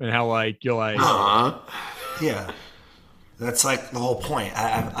stuff, and how like you're like, yeah, that's like the whole point.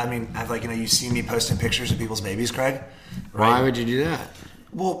 I mean, I've like you see me posting pictures of people's babies, Craig. Right? Why would you do that?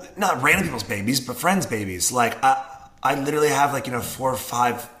 Well, not random people's babies, but friends' babies. Like I literally have like 4 or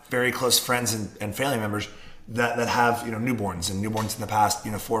 5 very close friends and family members that have newborns in the past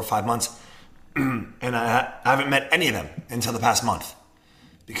 4 or 5 months, and I haven't met any of them until the past month.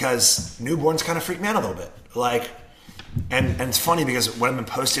 Because newborns kind of freak me out a little bit. Like, and it's funny because when I've been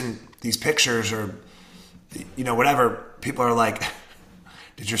posting these pictures or, whatever, people are like,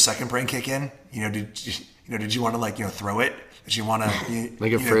 did your second brain kick in? Did you want to throw it? Did you want to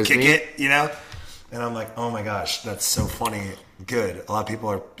like a frisbee? Kick it? And I'm like, oh my gosh, that's so funny. Good. A lot of people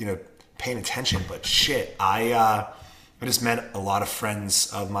are, paying attention, but shit, I just met a lot of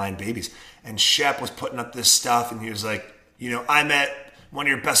friends of mine, babies. And Shep was putting up this stuff and he was like, I met one of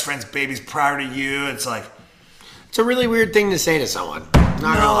your best friend's babies prior to you. It's like, it's a really weird thing to say to someone.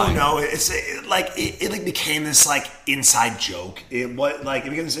 No, it became this like inside joke. It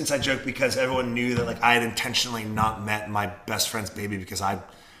became this inside joke because everyone knew that I had intentionally not met my best friend's baby because I am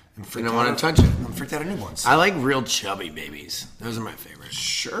freaked out. You don't want to touch it. I'm freaked out of newborns. I like real chubby babies. Those are my favorite.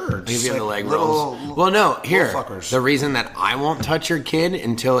 Sure. Like if you have the leg rolls. Well, no, here. Fuckers. The reason that I won't touch your kid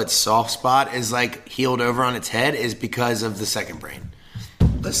until its soft spot is healed over on its head is because of the second brain.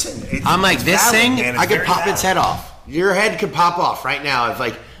 Listen, I'm like, this valid, thing, man. I could pop its head off. Your head could pop off right now.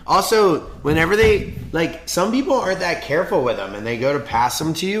 If also, whenever they, some people aren't that careful with them and they go to pass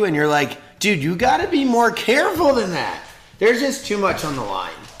them to you and you're like, dude, you got to be more careful than that. There's just too much on the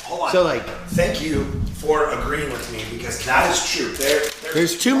line. Hold on. So, thank you for agreeing with me because that is true.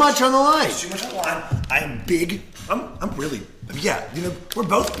 There's too much on the line. There's too much on the line. I am big. I'm really, yeah, we're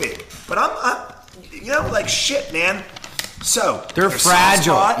both big. But I'm shit, man. So they're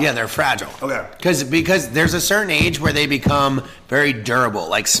fragile. Yeah, they're fragile. Okay. Because there's a certain age where they become very durable.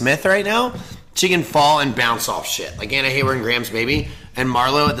 Like Smith right now, she can fall and bounce off shit. Like Anna Hayward and Graham's baby, and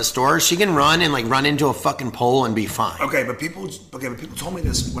Marlo at the store, she can run and run into a fucking pole and be fine. Okay, but people told me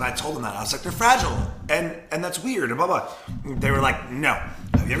this when I told them that. I was like, they're fragile, and that's weird. And blah blah. They were like, no.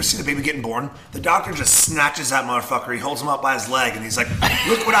 Have you ever seen a baby getting born? The doctor just snatches that motherfucker. He holds him up by his leg, and he's like,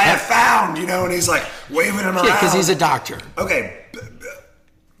 look what I have found, and he's waving him around. Yeah, because he's a doctor. Okay.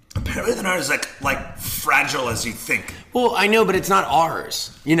 Apparently they're not as fragile as you think. Well, I know, but it's not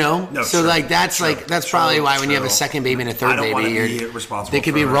ours, No, so true. That's probably why when you have a second baby and a third baby, they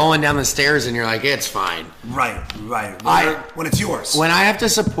could be rolling down the stairs and you're like, it's fine. Right. When it's yours. When I have to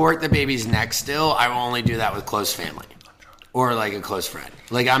support the baby's neck still, I will only do that with close family or a close friend.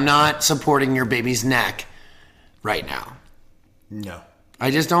 I'm not supporting your baby's neck right now. No.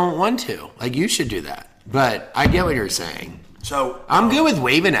 I just don't want to. You should do that. But I get what you're saying. So I'm good with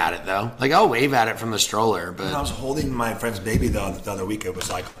waving at it though. I'll wave at it from the stroller. But when I was holding my friend's baby the other week, it was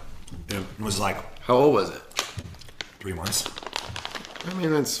how old was it? 3 months. I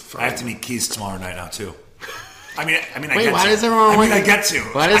mean, that's fine. I have to meet Keith tomorrow night now too. I mean, Wait, why does everyone want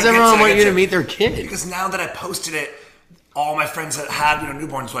you to meet their kid? Because now that I posted it, all my friends that had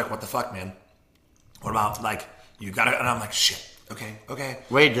newborns were like, what the fuck, man? What about you got it? And I'm like, shit. Okay.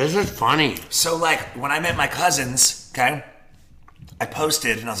 Wait, this is funny. So when I met my cousins, okay, I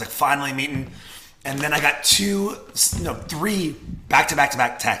posted and I was finally meeting, and then I got 3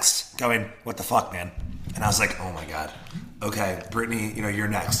 back-to-back texts going, what the fuck, man? And I was like, oh my God. Okay, Brittany, you're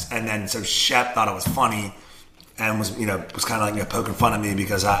next. And then so Shep thought it was funny and was kind of poking fun at me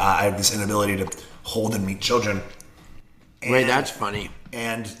because I have this inability to hold and meet children. Wait, that's funny.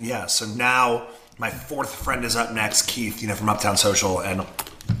 And yeah, so now my 4th friend is up next, Keith, from Uptown Social, and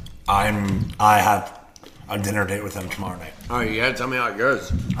I have a dinner date with him tomorrow night. Oh, you gotta tell me how it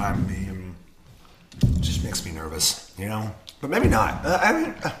goes. It just makes me nervous, But maybe not.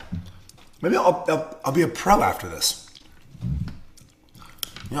 Maybe I'll be a pro after this.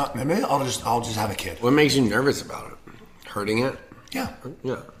 Maybe I'll just have a kid. What makes you nervous about it? Hurting it? Yeah.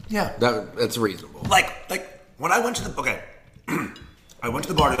 Yeah. That's reasonable. When I went to the I went to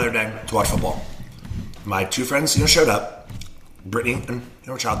the bar the other day to watch football. My 2 friends, showed up, Brittany and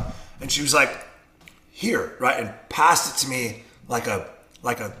her child, and she was like, here, right, and passed it to me like a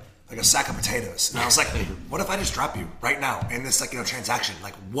sack of potatoes. And I was like, what if I just drop you right now in this transaction?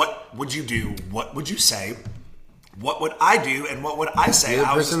 What would you do? What would you say? What would I do? And what would I say? Are you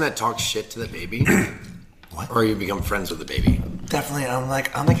the person that talks shit to the baby? What? Or you become friends with the baby? definitely. I'm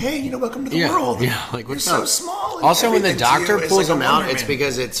like, hey, welcome to the world. Yeah, like you're what's so up? small. And Also, when the everything to doctor you is pulls like a them out, Wonder it's Man.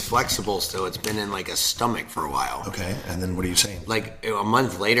 because it's flexible still. It's been in like a stomach for a while. Okay, and then what are you saying? Like a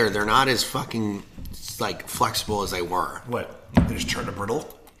month later, they're not as fucking like flexible as they were. What? They just turn to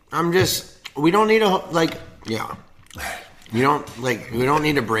brittle? We don't need to yeah. We don't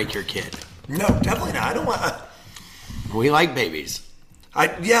need to break your kid. No, definitely not. I don't want. We like babies. I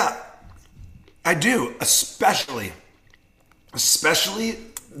do, especially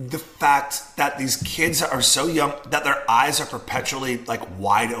the fact that these kids are so young that their eyes are perpetually like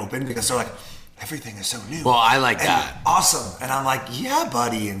wide open because they're like, everything is so new. Well, I like and that. awesome, and I'm like, yeah,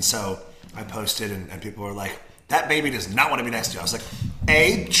 buddy. And so I posted, and people were like, that baby does not want to be next to you. I was like,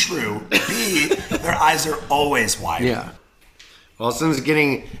 A, true. B, their eyes are always wide. Yeah. Austin's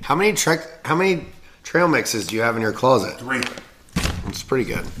getting how many trail mixes do you have in your closet? 3. It's pretty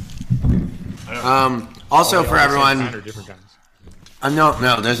good. Also for everyone, Different kinds.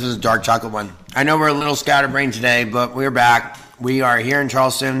 no, this is a dark chocolate one. I know we're a little scatterbrained today, but we're back. We are here in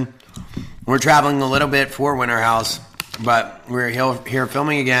Charleston. We're traveling a little bit for Winter House, but we're here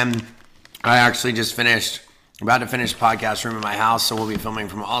filming again. I actually just about to finish podcast room in my house, so we'll be filming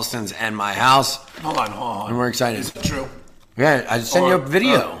from Austin's and my house. Hold on. And we're excited. Is it true? Yeah, I sent you a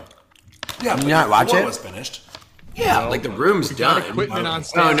video. Yeah, you not watch it? Was finished. Yeah, like the room's done. Equipment on Oh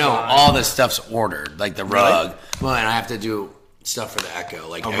standby. no, all the stuff's ordered, like the rug. Well, and I have to do stuff for the Echo,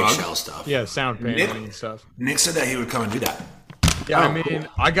 like eggshell rug? stuff. Yeah, sound paneling and stuff. Nick said that he would come and do that. Yeah, I mean,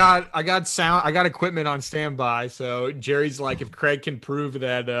 I got equipment on standby. So Jerry's like, if Craig can prove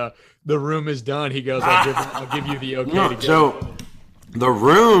that the room is done, he goes, I'll give you the okay to go. So the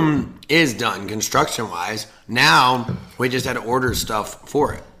room is done construction-wise. Now we just had to order stuff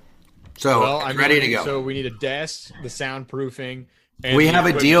for it. So it's ready to go. So we need a desk, the soundproofing. And We have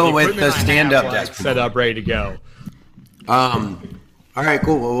a deal with the stand-up desk. Set up, ready to go. All right,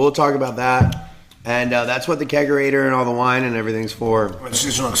 cool. Well, we'll talk about that. And that's what the kegerator and all the wine and everything's for. The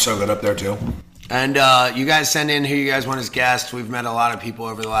season looks so good up there too. And you guys send in who you guys want as guests. We've met a lot of people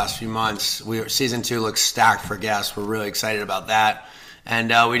over the last few months. Season 2 looks stacked for guests. We're really excited about that.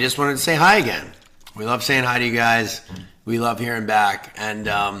 And we just wanted to say hi again. We love saying hi to you guys. We love hearing back. And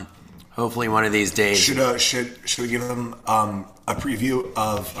hopefully one of these days. Should we give them a preview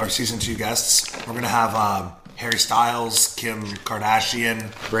of our season 2 guests? We're gonna have Harry Styles, Kim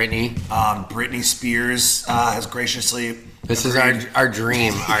Kardashian, Britney Spears has graciously. This is our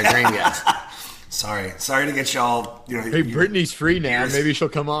dream guest. Sorry to get y'all. Hey, Brittany's free now. Maybe she'll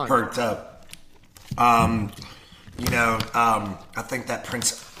come on. Perked up. I think that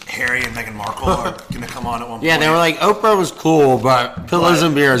Prince Harry and Meghan Markle are going to come on at one point. Yeah, they were like, Oprah was cool, but Pillows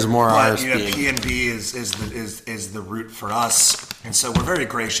and Beer is more our speed. P&B is the route for us. And so we're very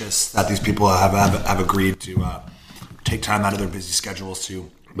gracious that these people have agreed to take time out of their busy schedules to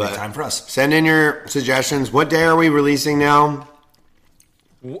make time for us. Send in your suggestions. What day are we releasing now,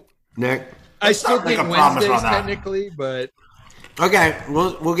 Nick? I still make think a promise Wednesdays on that. technically, but Okay,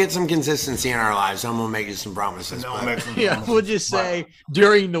 we'll get some consistency in our lives. I'm gonna make you some promises. yeah, we'll just say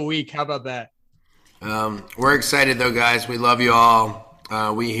during the week. How about that? We're excited though, guys. We love you all.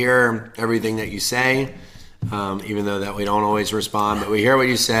 We hear everything that you say, even though that we don't always respond. But we hear what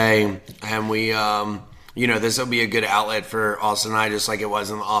you say, and we, this will be a good outlet for Austin and I, just like it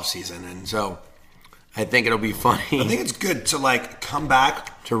was in the off season. And so, I think it'll be funny. I think it's good to come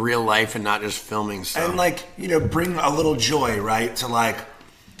back to real life and not just filming stuff. And bring a little joy, right? To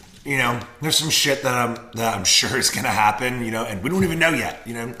there's some shit that I'm sure is gonna happen, and we don't even know yet.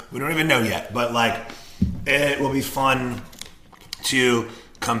 We don't even know yet. But it will be fun to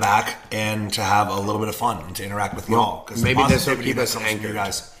come back and to have a little bit of fun and to interact with y'all. Because maybe this will keep us anchored,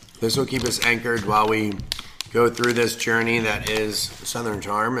 guys. This will keep us anchored while we go through this journey that is Southern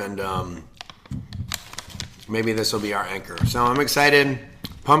Charm, and maybe this will be our anchor. So I'm excited.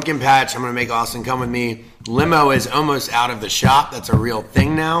 Pumpkin Patch, I'm going to make Austin come with me. Limo is almost out of the shop. That's a real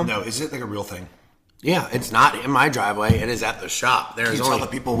thing now. No, is it a real thing? Yeah, it's not in my driveway. It is at the shop. Can you tell the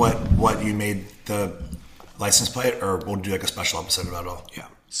people what you made the license plate, or we'll do a special episode about it all? Yeah.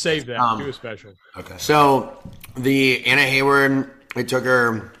 Save that. Do a special. Okay. So the Anna Hayward, it took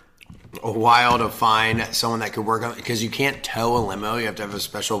her a while to find someone that could work on it because you can't tow a limo. You have to have a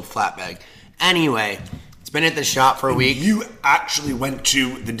special flatbed. Anyway, it's been at the shop for a week. You actually went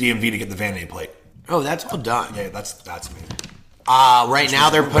to the DMV to get the vanity plate. Oh, that's all done. Yeah, that's me. Right now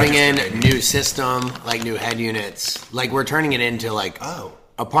they're putting in a new system, like new head units. Like we're turning it into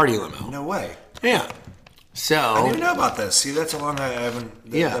a party limo. No way. Yeah. So I didn't even know about this. See, that's how long that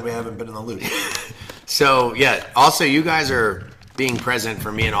we haven't been in the loop. So yeah. Also, you guys are being present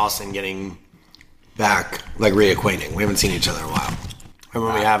for me and Austin getting back, like reacquainting. We haven't seen each other in a while. And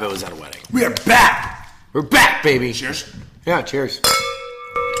when we have, it was at a wedding. We are back. We're back, baby. Cheers. Yeah, cheers.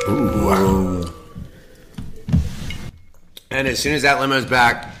 Ooh. Wow. And as soon as that limo's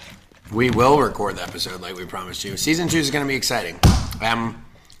back, we will record the episode like we promised you. Season 2 is going to be exciting.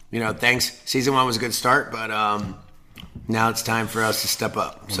 Thanks. Season 1 was a good start, but now it's time for us to step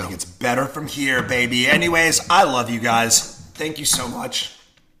up. So it's better from here, baby. Anyways, I love you guys. Thank you so much.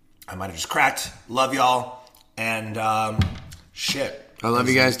 I might have just cracked. Love y'all. And shit. I love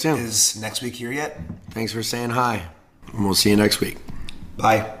you guys too. Is next week here yet? Thanks for saying hi. And we'll see you next week.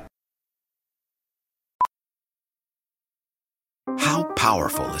 Bye. How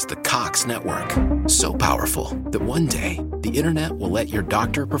powerful is the Cox Network? So powerful that one day the internet will let your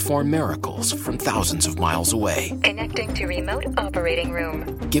doctor perform miracles from thousands of miles away. Connecting to remote operating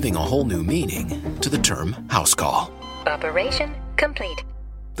room. Giving a whole new meaning to the term house call. Operation complete.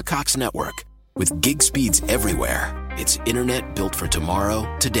 The Cox Network. With gig speeds everywhere, it's internet built for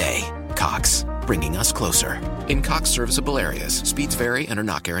tomorrow, today. Cox, bringing us closer. In Cox serviceable areas, speeds vary and are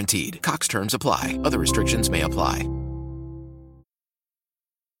not guaranteed. Cox terms apply. Other restrictions may apply.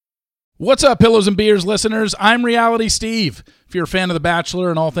 What's up, Pillows and Beers listeners? I'm Reality Steve. If you're a fan of The Bachelor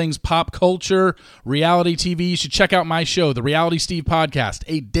and all things pop culture, reality TV, you should check out my show, The Reality Steve Podcast,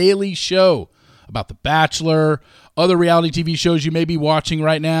 a daily show about The Bachelor, other reality TV shows you may be watching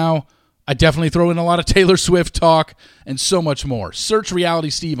right now. I definitely throw in a lot of Taylor Swift talk and so much more. Search Reality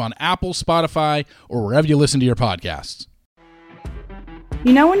Steve on Apple, Spotify, or wherever you listen to your podcasts.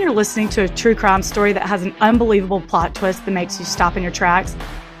 You know when you're listening to a true crime story that has an unbelievable plot twist that makes you stop in your tracks?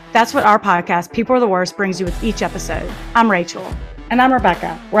 That's what our podcast, People Are the Worst, brings you with each episode. I'm Rachel. And I'm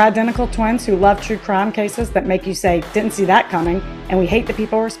Rebecca. We're identical twins who love true crime cases that make you say, didn't see that coming, and we hate the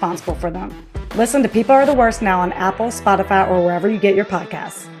people responsible for them. Listen to People Are the Worst now on Apple, Spotify, or wherever you get your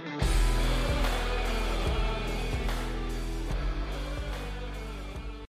podcasts.